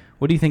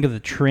 What do you think of the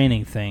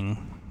training thing?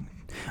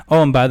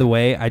 Oh, and by the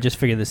way, I just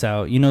figured this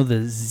out. You know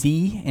the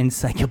Z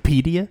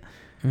encyclopedia?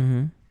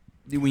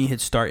 Mm-hmm. When you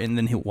hit start and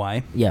then hit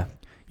Y, Yeah.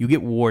 you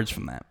get wards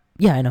from that.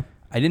 Yeah, I know.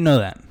 I didn't know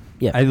that.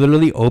 Yeah. I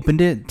literally opened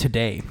it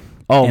today.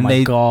 Oh and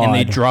my God. And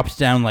they dropped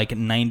down like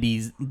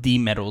 90 D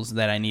medals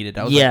that I needed.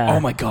 I was Yeah. like, oh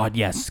my God,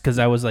 yes, because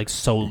I was like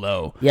so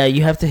low. Yeah,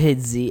 you have to hit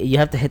Z. You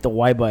have to hit the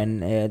Y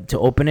button to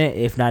open it.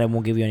 If not, it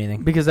won't give you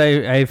anything. Because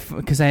I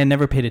had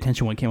never paid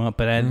attention when it came up,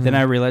 but then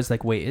I realized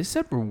like, wait, it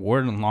said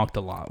reward unlocked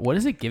a lot. What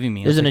is it giving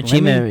me? There's an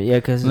achievement. Yeah,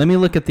 because Let me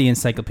look at the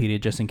encyclopedia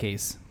just in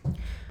case.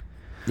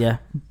 yeah,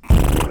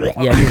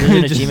 yeah, 'cause there's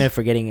an Just- achievement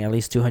for getting at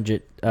least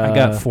 200. I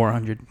got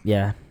 400.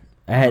 Yeah,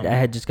 I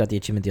had just got the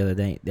achievement the other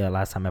day. The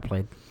last time I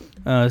played.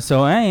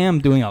 So I am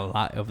doing a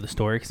lot of the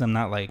story because I'm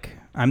not like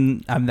I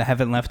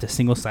haven't left a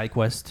single side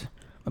quest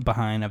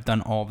behind. I've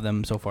done all of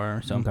them so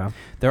far. So Okay.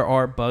 there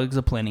are bugs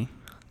aplenty.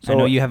 So I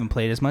know you haven't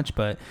played as much,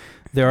 but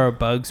there are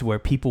bugs where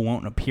people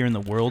won't appear in the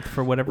world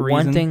for whatever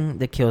reason. One thing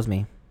that kills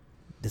me,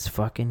 this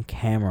fucking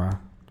camera.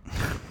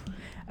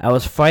 I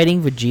was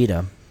fighting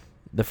Vegeta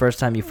the first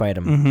time you fight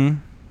him. Mm-hmm.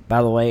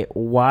 By the way,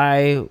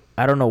 why?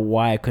 I don't know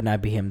why I could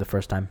not beat him the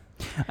first time.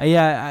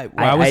 I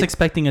was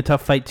expecting a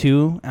tough fight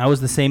too. I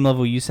was the same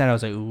level you said. I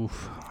was like,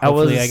 oof.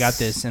 Hopefully I got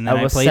this. And then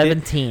I was played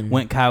 17.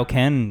 went Kaioken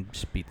and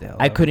just beat the hell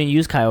I out. couldn't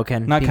use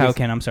Kaioken. Not because-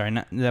 Kaioken. I'm sorry.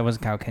 That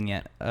wasn't Kaioken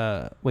yet.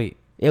 Wait.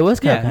 It was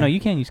Kaioken. Yeah, no, you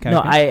can use Kaioken.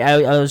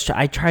 No,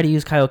 I tried to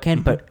use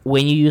Kaioken, but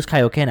when you use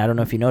Kaioken, I don't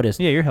know if you noticed.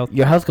 Yeah, your health.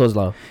 Your health goes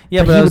low.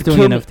 Yeah, But but he I was would doing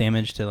kill enough me.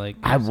 damage to like.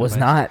 I was survive.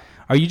 not.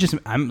 Are you just?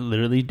 I'm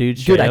literally, dude.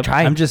 Straight I up,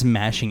 tried. I'm just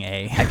mashing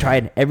A. I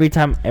tried every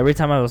time I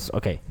was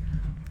okay.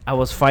 I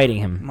was fighting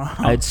him.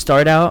 I'd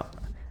start out.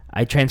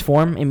 I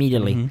transform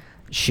immediately. Mhm.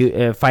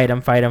 Shoot, fight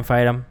him.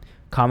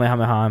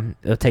 Kamehameha.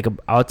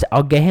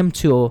 I'll get him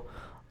to.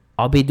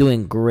 I'll be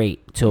doing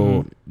great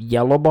till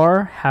yellow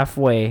bar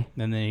halfway,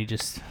 And then he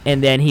just.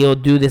 and then he'll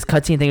do this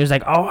cutscene thing. He's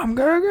like, "Oh, I'm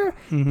gonna,"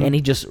 Mhm. and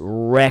he just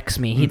wrecks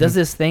me. He does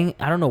this thing.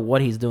 I don't know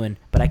what he's doing,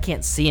 but I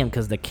can't see him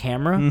because the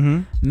camera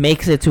Mhm.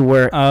 makes it to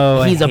where Oh,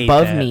 I he's hate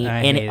above that. me,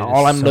 I and hate it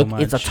all I'm so looking.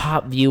 It's a much.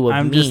 top view of me.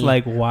 I'm just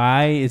like,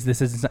 why is this?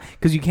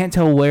 Because you can't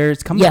tell where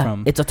it's coming yeah,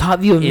 from. it's a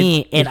top view of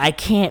me, and it- I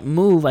can't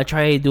move. I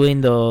try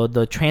doing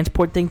the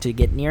transport thing to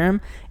get near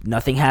him.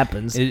 Nothing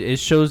happens. It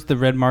shows the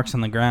red marks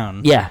on the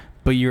ground. Yeah.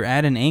 But you're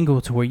at an angle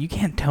to where you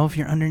can't tell if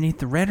you're underneath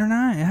the red or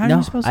not. How are No,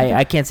 you supposed to?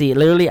 I can't see it.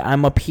 Literally,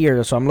 I'm up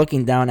here, so I'm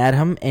looking down at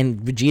him, and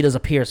Vegeta's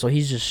up here, so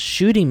he's just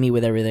shooting me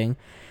with everything.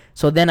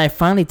 So then I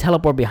finally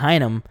teleport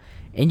behind him,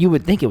 and you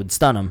would think it would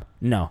stun him.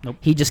 No, Nope.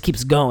 he just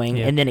keeps going,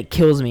 Yeah. and then it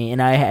kills me.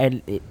 And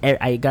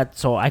I got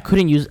so I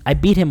couldn't use. I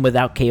beat him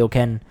without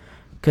Kaioken,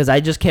 because I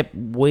just kept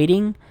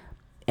waiting,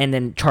 and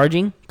then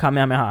charging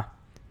Kamehameha,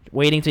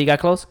 waiting till he got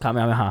close,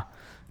 Kamehameha,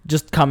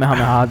 just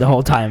Kamehameha the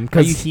whole time.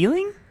 Are you Cause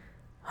healing?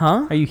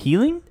 huh? Are you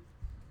healing?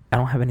 I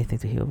don't have anything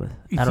to heal with.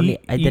 You I don't. see-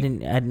 I didn't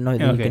know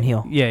that you can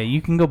heal. Yeah,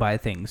 you can go buy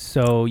things.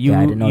 So Yeah,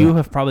 I didn't know you that.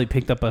 have probably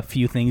picked up a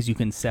few things you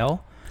can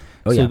sell.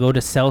 Oh, so yeah. go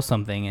to sell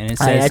something, and it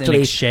says an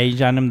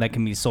exchange item that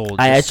can be sold.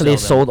 I Just actually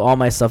sell them. sold all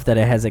my stuff that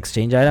it has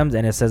exchange items,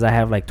 and it says I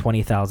have like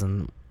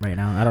 20,000 right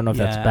now. I don't know if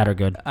that's bad or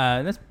good.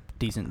 That's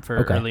decent for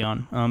Okay. early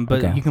on.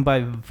 But Okay. you can buy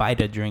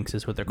Vita drinks,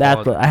 is what they're That's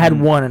called. what, I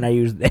had one and I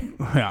used it.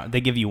 Yeah,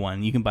 they give you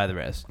one. You can buy the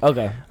rest.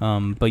 Okay.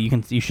 But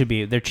you should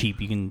be. They're cheap.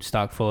 You can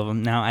stock full of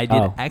them. Now I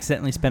did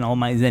accidentally spend all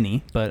my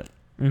Zenny, but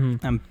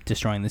I'm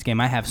destroying this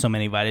game. I have so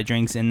many Vita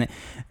drinks, and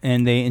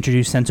they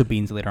introduced sensu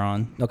beans later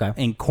on. Okay.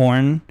 And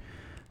corn.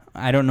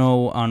 I don't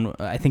know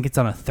I think it's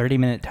on a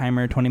 30-minute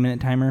timer,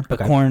 20-minute timer, but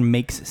corn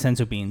makes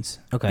sensu beans.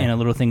 Okay. And a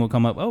little thing will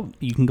come up,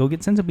 you can go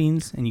get sensu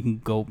beans, and you can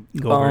go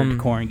over to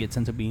corn and get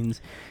sensu beans,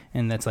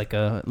 and that's like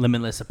a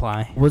limitless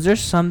supply. Is there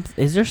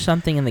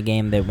something in the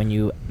game that when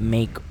you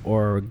make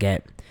or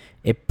get,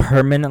 it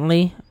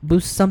permanently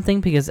boosts something?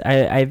 Because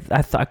I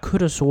could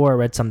have swore I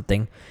read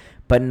something,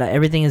 but not,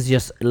 everything is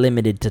just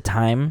limited to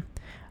time.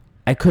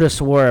 I could have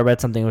swore I read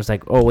something that was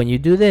like, when you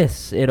do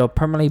this, it'll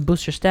permanently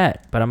boost your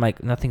stat. But I'm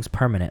like, nothing's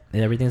permanent.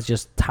 Everything's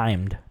just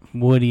timed.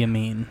 What do you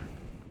mean?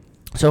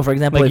 So, for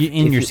example, like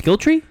in your skill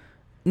tree?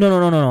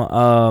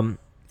 No.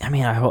 I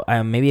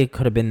mean, maybe it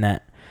could have been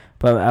that.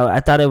 But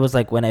I thought it was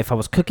like if I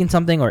was cooking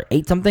something or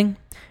ate something,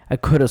 I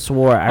could have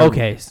swore. I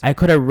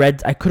could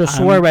have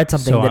swore I read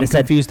something that it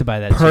said confused by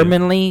that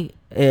permanently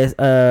is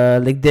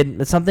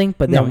did something,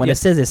 but then it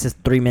says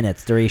 3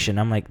 minutes duration.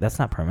 I'm like, that's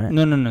not permanent.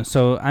 No.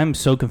 So I'm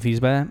so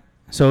confused by that.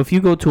 So if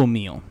you go to a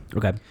meal,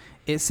 okay,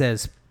 it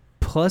says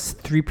plus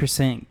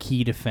 3%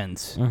 key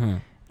defense. Mm-hmm.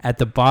 At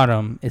the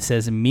bottom, it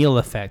says meal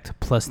effect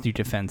plus 3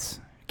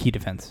 key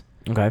defense.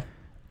 Okay,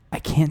 I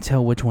can't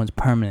tell which one's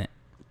permanent.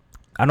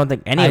 I don't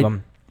think any of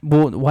them.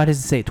 Well, why does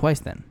it say it twice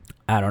then?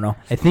 I don't know.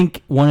 I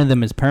think one of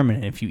them is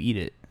permanent if you eat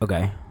it.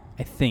 Okay,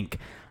 I think.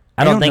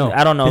 I don't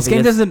know. This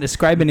game doesn't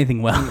describe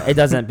anything well. It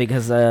doesn't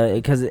because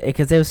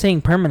they were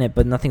saying permanent,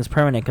 but nothing's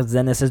permanent because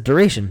then it says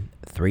duration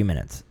 3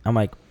 minutes. I'm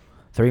like,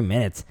 3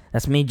 minutes?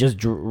 That's me just.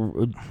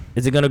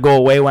 Is it gonna go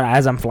away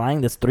as I'm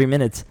flying? That's 3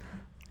 minutes.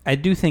 I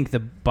do think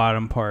the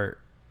bottom part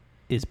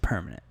is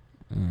permanent.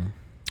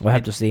 We'll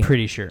have to see.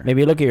 Pretty sure.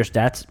 Maybe look at your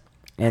stats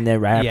and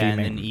then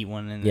then eat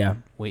one and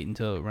then wait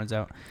until it runs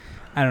out.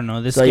 I don't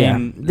know. This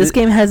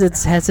game has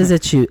its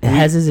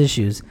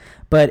issues,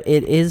 but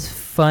it is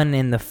fun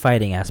in the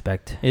fighting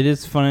aspect. It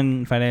is fun in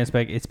the fighting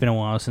aspect. It's been a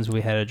while since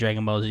we had a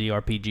Dragon Ball Z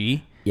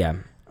RPG. Yeah.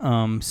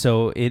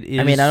 So it is.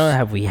 I mean, I don't know.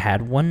 Have we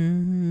had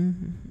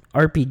one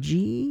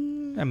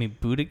RPG? I mean,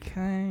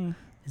 Budokai.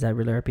 Is that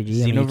really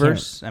RPG?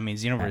 Xenoverse. I mean,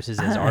 Xenoverse is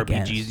as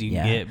RPGs you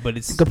can get, but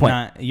it's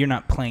not. You're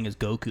not playing as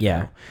Goku.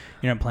 Yeah. Though.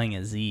 You're not playing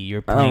as Z.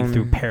 You're playing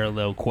through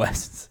parallel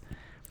quests.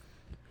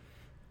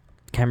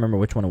 Can't remember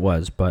which one it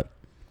was, but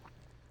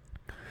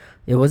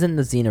it wasn't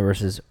the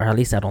Xenoverses, or at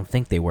least I don't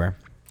think they were.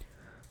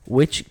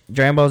 Which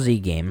Dragon Ball Z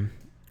game?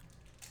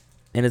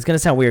 And it's gonna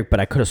sound weird, but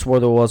I could have swore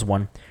there was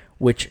one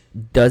which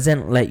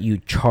doesn't let you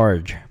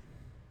charge.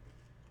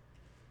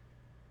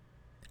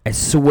 I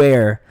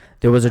swear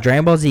there was a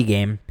Dragon Ball Z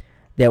game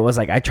that was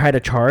like I tried to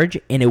charge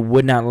and it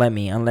would not let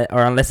me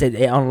unless it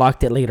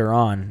unlocked it later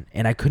on,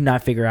 and I could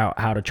not figure out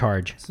how to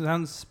charge.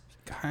 Sounds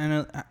kind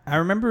of. I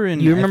remember I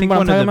think what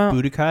one I'm of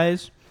the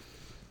Budokais,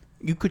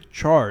 you could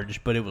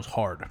charge, but it was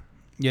hard.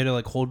 You had to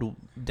like hold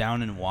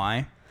down and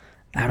Y.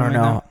 I don't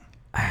know.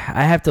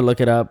 I have to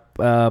look it up,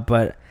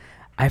 but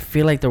I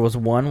feel like there was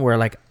one where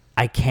like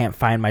I can't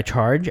find my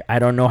charge. I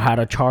don't know how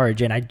to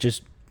charge, and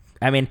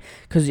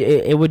because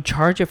it would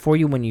charge it for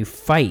you when you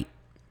fight.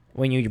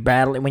 When you're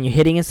battling, when you're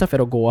hitting and stuff,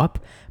 it'll go up.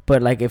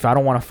 But like if I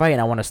don't want to fight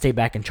and I want to stay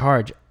back and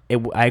charge,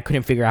 I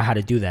couldn't figure out how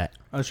to do that.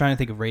 I was trying to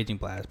think of Raging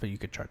Blast, but you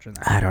could charge in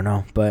that. I don't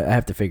know, but I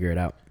have to figure it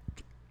out.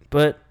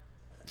 But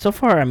so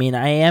far, I mean,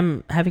 I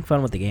am having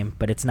fun with the game,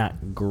 but it's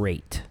not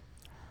great.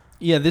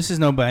 Yeah, this is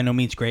by no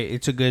means great.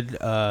 It's a good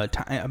time.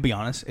 I'll be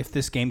honest. If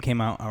this game came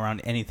out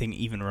around anything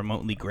even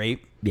remotely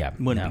great,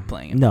 wouldn't be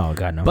playing it. No,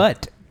 God, no.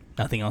 But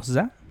nothing else is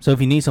out. So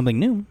if you need something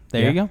new,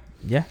 there you go.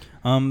 Yeah.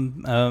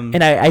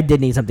 And I did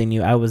need something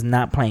new. I was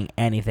not playing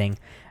anything.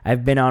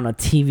 I've been on a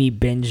TV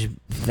binge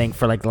thing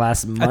for like the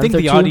last month. I think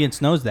the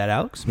audience knows that,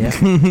 Alex. Yeah.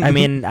 I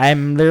mean,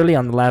 I'm literally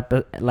on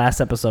the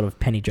last episode of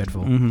Penny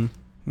Dreadful,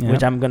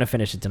 which I'm gonna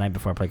finish it tonight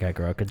before I play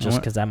Kakarot, just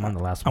because I'm on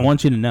the last one. I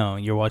want you to know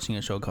you're watching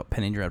a show called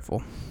Penny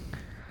Dreadful.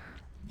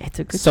 It's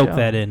a good show. Soak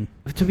that in.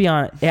 To be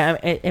honest,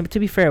 and to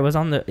be fair, it was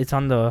on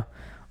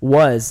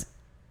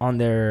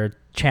their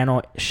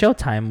channel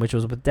Showtime, which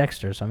was with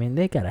Dexter. So I mean,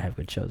 they gotta have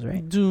good shows,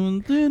 right?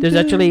 There's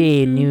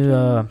actually a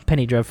new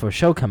Penny Dreadful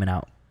show coming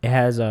out. It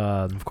has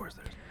of course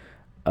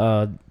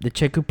there's the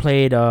chick who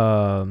played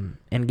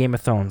in Game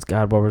of Thrones.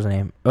 God, what was her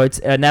name? Oh, it's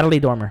Natalie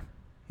Dormer.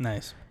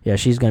 Nice. Yeah,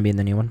 she's gonna be in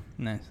the new one.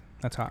 Nice.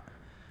 That's hot.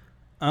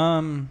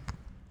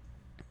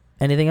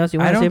 Anything else you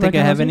want to say? I don't think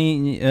I have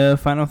any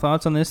final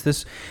thoughts on this.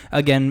 This,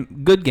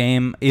 again, good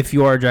game. If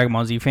you are a Dragon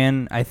Ball Z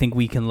fan, I think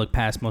we can look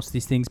past most of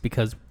these things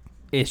because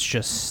it's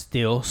just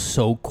still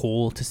so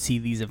cool to see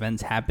these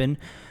events happen,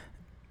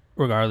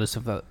 regardless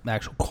of the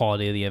actual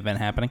quality of the event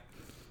happening.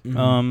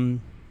 Mm-hmm.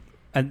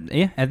 At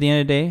the end of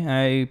the day,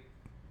 I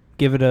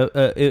give it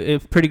a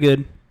pretty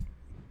good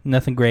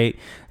Nothing great.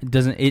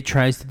 It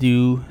tries to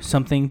do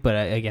something, but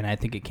again, I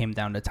think it came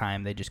down to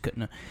time. They just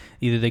couldn't.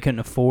 Either they couldn't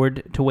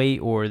afford to wait,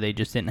 or they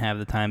just didn't have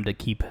the time to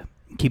keep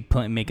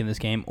making this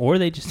game, or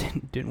they just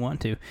didn't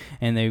want to,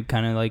 and they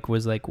kind of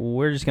was like, well,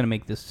 we're just gonna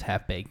make this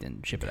half baked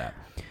and ship it out.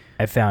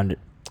 I found it.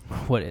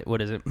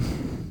 What is it?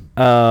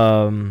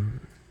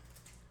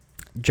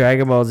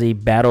 Dragon Ball Z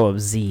Battle of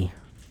Z.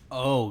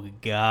 Oh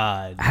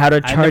God! How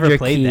to charge I never your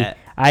played key? That.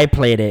 I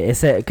played it. It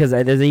said because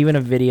there's even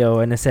a video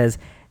and it says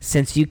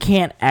since you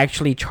can't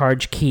actually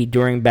charge ki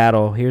during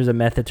battle, here's a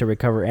method to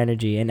recover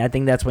energy. And I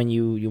think that's when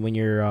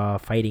you're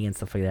fighting and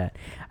stuff like that.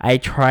 I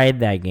tried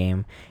that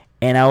game,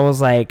 and I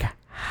was like,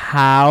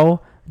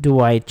 how do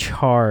I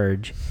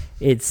charge?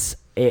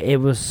 It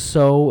was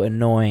so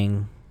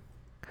annoying.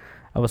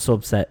 I was so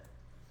upset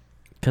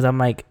because I'm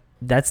like,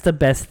 that's the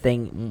best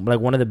thing,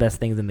 like one of the best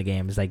things in the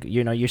game is like,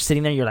 you're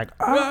sitting there, you're like,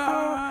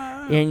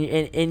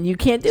 and you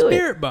can't do it.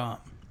 Spirit bomb.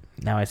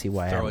 Now I see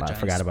why I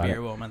forgot about it.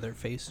 Spirit bomb on their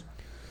face.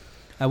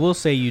 I will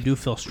say you do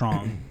feel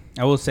strong.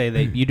 I will say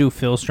that you do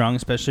feel strong,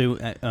 especially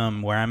at,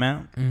 where I'm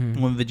at.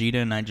 Mm-hmm. When Vegeta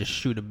and I just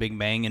shoot a big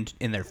bang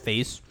in their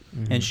face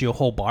and see a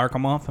whole bar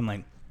come off, I'm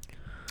like,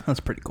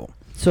 that's pretty cool.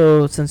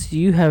 So since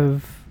you're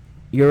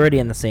already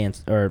in the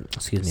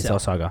Cell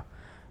Saga,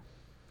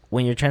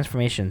 when your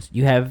transformations,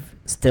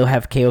 still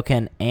have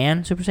Kaioken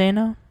and Super Saiyan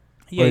now?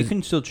 Yeah, you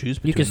can still choose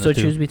between You can still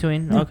choose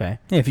between? Yeah. Okay.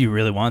 Yeah, if you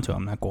really want to.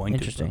 I'm not going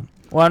Interesting.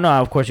 to. Well, no,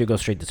 of course you go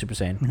straight to Super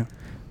Saiyan. Yeah.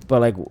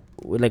 But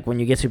like when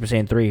you get Super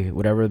Saiyan 3,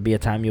 would ever be a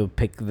time you'll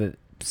pick the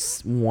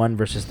 1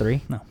 versus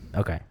 3? No.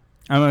 Okay.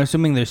 I'm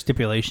assuming there's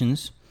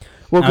stipulations.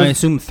 Well, I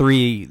assume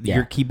 3, yeah.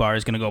 your key bar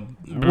is going to go...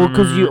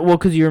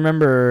 Because you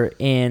remember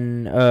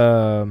in...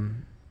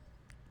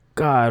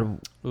 God...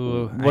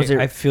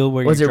 I feel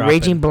where was you're it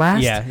Raging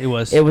Blast? Yeah, it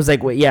was. It was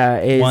like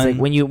it's like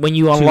when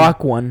you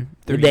unlock 1,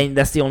 3. then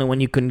that's the only one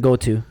you couldn't go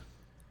to.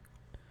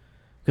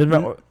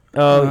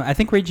 I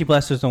think Raging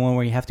Blast is the one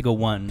where you have to go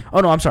 1.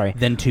 Oh no, I'm sorry.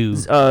 Then 2.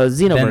 Xenoverse.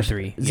 Then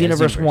 3.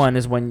 Xenoverse 1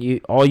 is when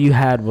all you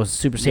had was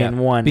Super Saiyan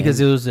 1 because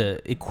it was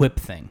a equip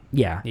thing.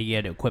 Yeah. You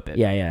had to equip it.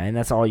 Yeah, and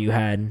that's all you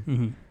had.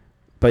 Mm-hmm.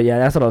 But yeah,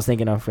 that's what I was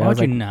thinking of. Why would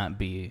you not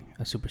be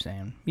a Super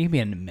Saiyan? You can be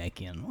a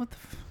Namekian. What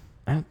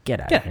the?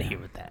 Get out of here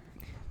with that.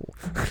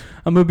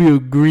 I'm gonna be a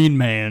green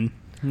man.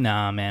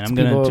 Nah, man. I'm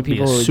gonna be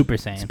a Super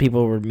Saiyan.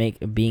 People were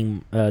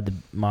being the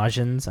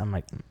Majins. I'm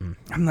like,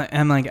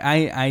 I'm like,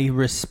 I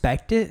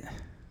respect it,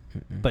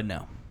 but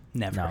no,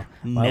 never.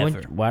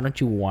 No. Why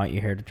don't you want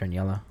your hair to turn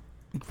yellow?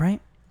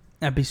 Right?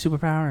 That'd be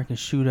superpower. I can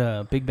shoot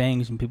big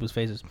bangs in people's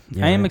faces.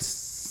 Yeah, I am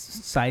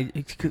excited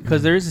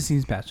because there is a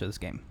season pass for this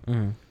game,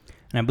 and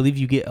I believe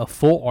you get a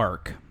full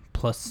arc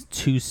plus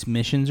 2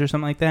 missions or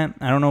something like that.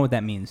 I don't know what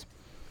that means,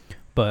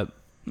 but.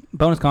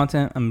 Bonus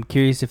content. I'm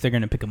curious if they're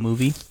going to pick a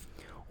movie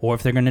or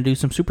if they're going to do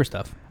some super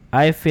stuff.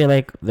 I feel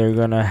like they're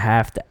going to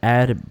have to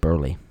add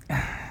Burly.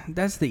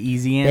 That's the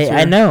easy answer.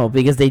 I know,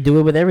 because they do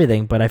it with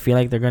everything, but I feel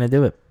like they're going to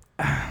do it.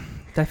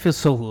 That feels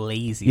so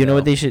lazy. You know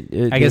what they should...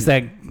 I guess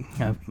that...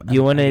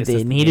 you want to...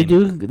 They need to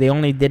do... They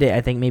only did it,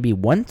 I think, maybe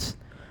once.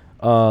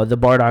 The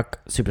Bardock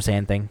Super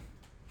Saiyan thing.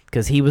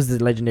 Because he was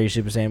the legendary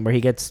Super Saiyan where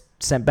he gets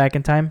sent back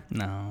in time.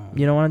 No.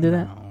 You don't want to do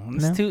that?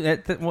 It's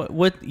too...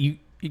 What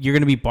you're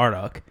going to be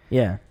Bardock.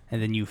 Yeah. And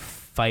then you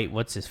fight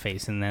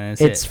what's-his-face, and then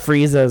it's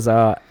Frieza's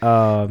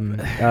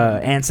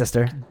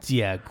ancestor.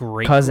 Yeah,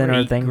 great cousin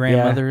or thing.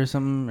 Grandmother or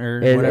something, or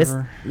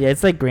whatever.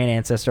 It's like grand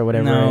ancestor or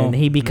whatever. No, and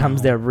he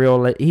becomes the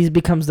real... He's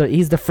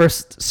the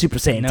first Super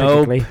Saiyan,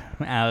 technically.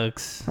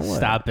 Alex,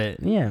 stop it.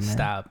 Yeah, man.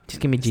 Stop.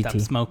 Just give me GT. Stop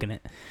smoking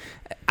it.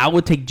 I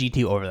would take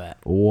GT over that.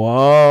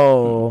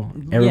 Whoa.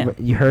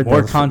 You heard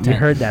more that. Content. You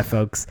heard that,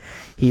 folks.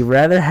 He'd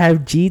rather have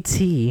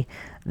GT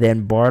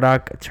than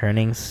Bardock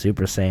turning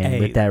Super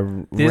Saiyan with that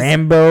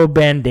Rambo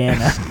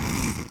bandana.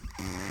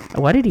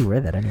 Why did he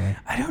wear that anyway?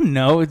 I don't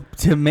know.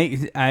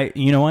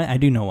 You know what? I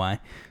do know why.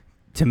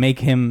 To make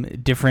him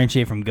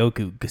differentiate from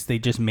Goku, because they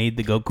just made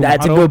the Goku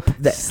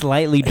model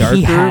slightly darker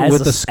he has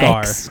with a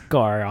scar.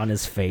 Scar on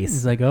his face.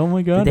 He's like, oh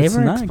my god, did they it's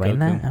ever not explain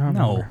Goku. that? I don't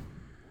know.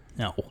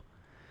 No.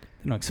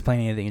 They don't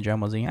explain anything in Dragon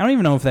Ball Z. I don't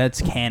even know if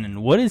that's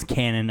canon. What is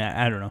canon?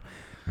 I don't know.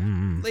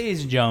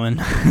 Ladies and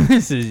gentlemen,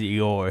 this is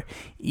your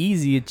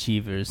Easy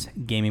Achievers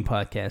gaming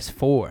podcast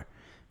for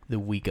the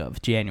week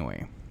of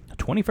January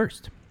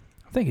 21st.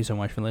 Thank you so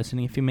much for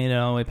listening. If you made it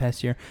all the way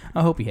past here,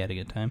 I hope you had a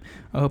good time.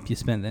 I hope you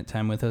spent that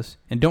time with us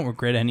and don't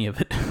regret any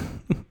of it.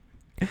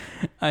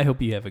 I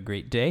hope you have a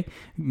great day.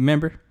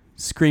 Remember,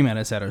 scream at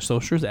us at our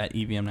socials at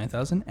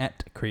EVM9000,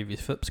 at Cravious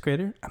Flips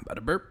Creator. I'm about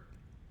to burp.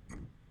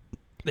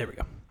 There we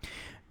go.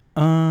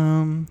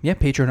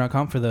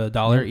 Patreon.com for the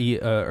 $1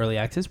 early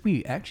access.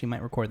 We actually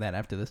might record that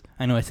after this.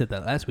 I know I said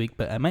that last week,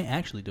 but I might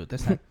actually do it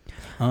this time.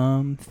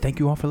 Thank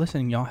you all for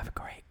listening. Y'all have a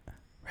great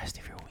rest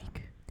of your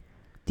week.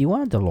 Do you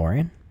want a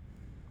DeLorean?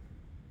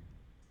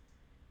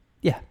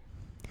 Yeah.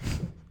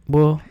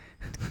 Well,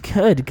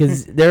 good,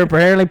 because they're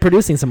apparently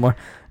producing some more.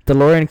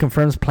 DeLorean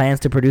confirms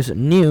plans to produce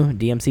new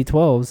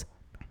DMC-12s.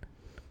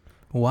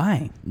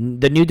 Why?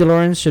 The new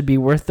DeLoreans should be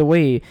worth the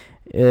wait.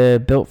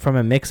 Built from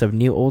a mix of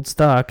new old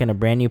stock and a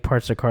brand new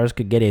parts, the cars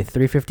could get a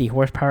 350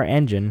 horsepower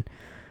engine.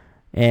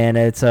 And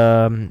it's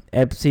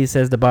Epsi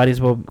says the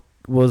bodies will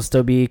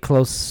still be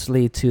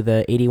closely to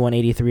the 81,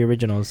 83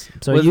 originals.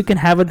 So you can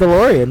have a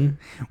DeLorean.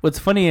 What's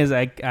funny is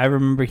I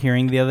remember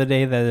hearing the other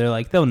day that they're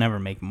like, they'll never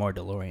make more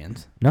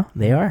DeLoreans. No,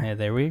 they are. Yeah,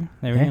 there we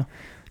go.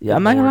 Yeah,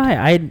 I'm not gonna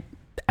lie.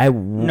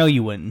 No,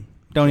 you wouldn't.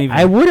 Don't even.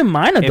 I wouldn't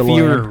mind a DeLorean. If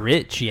you were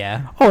rich,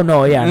 yeah. Oh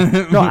no,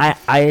 yeah. No, I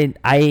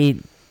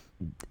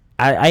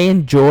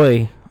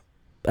enjoy.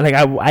 Like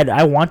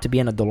I want to be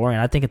in a DeLorean.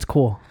 I think it's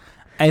cool.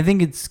 I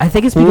think it's cool,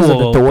 because of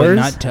the but doors,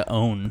 not to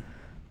own.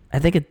 I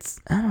think it's.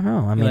 I don't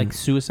know. I mean, like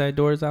suicide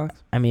doors, Alex.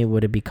 I mean,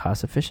 would it be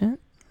cost efficient?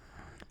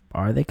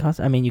 Are they cost?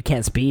 I mean, you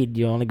can't speed.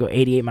 You only go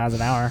 88 miles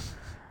an hour.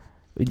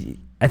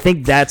 I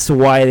think that's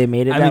why they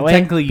made it that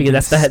way.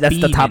 Because that's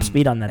the top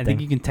speed on that thing. I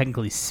think you can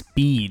technically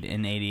speed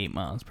in 88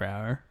 miles per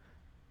hour.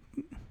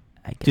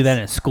 Do that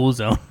in a school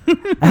zone.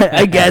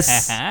 I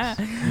guess.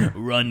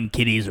 Run,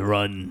 kiddies,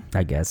 run.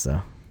 I guess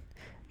so.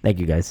 Thank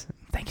you, guys.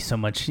 Thank you so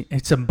much.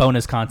 It's some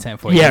bonus content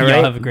for you. Yeah, right?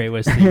 Y'all have a great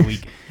rest of your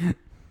week.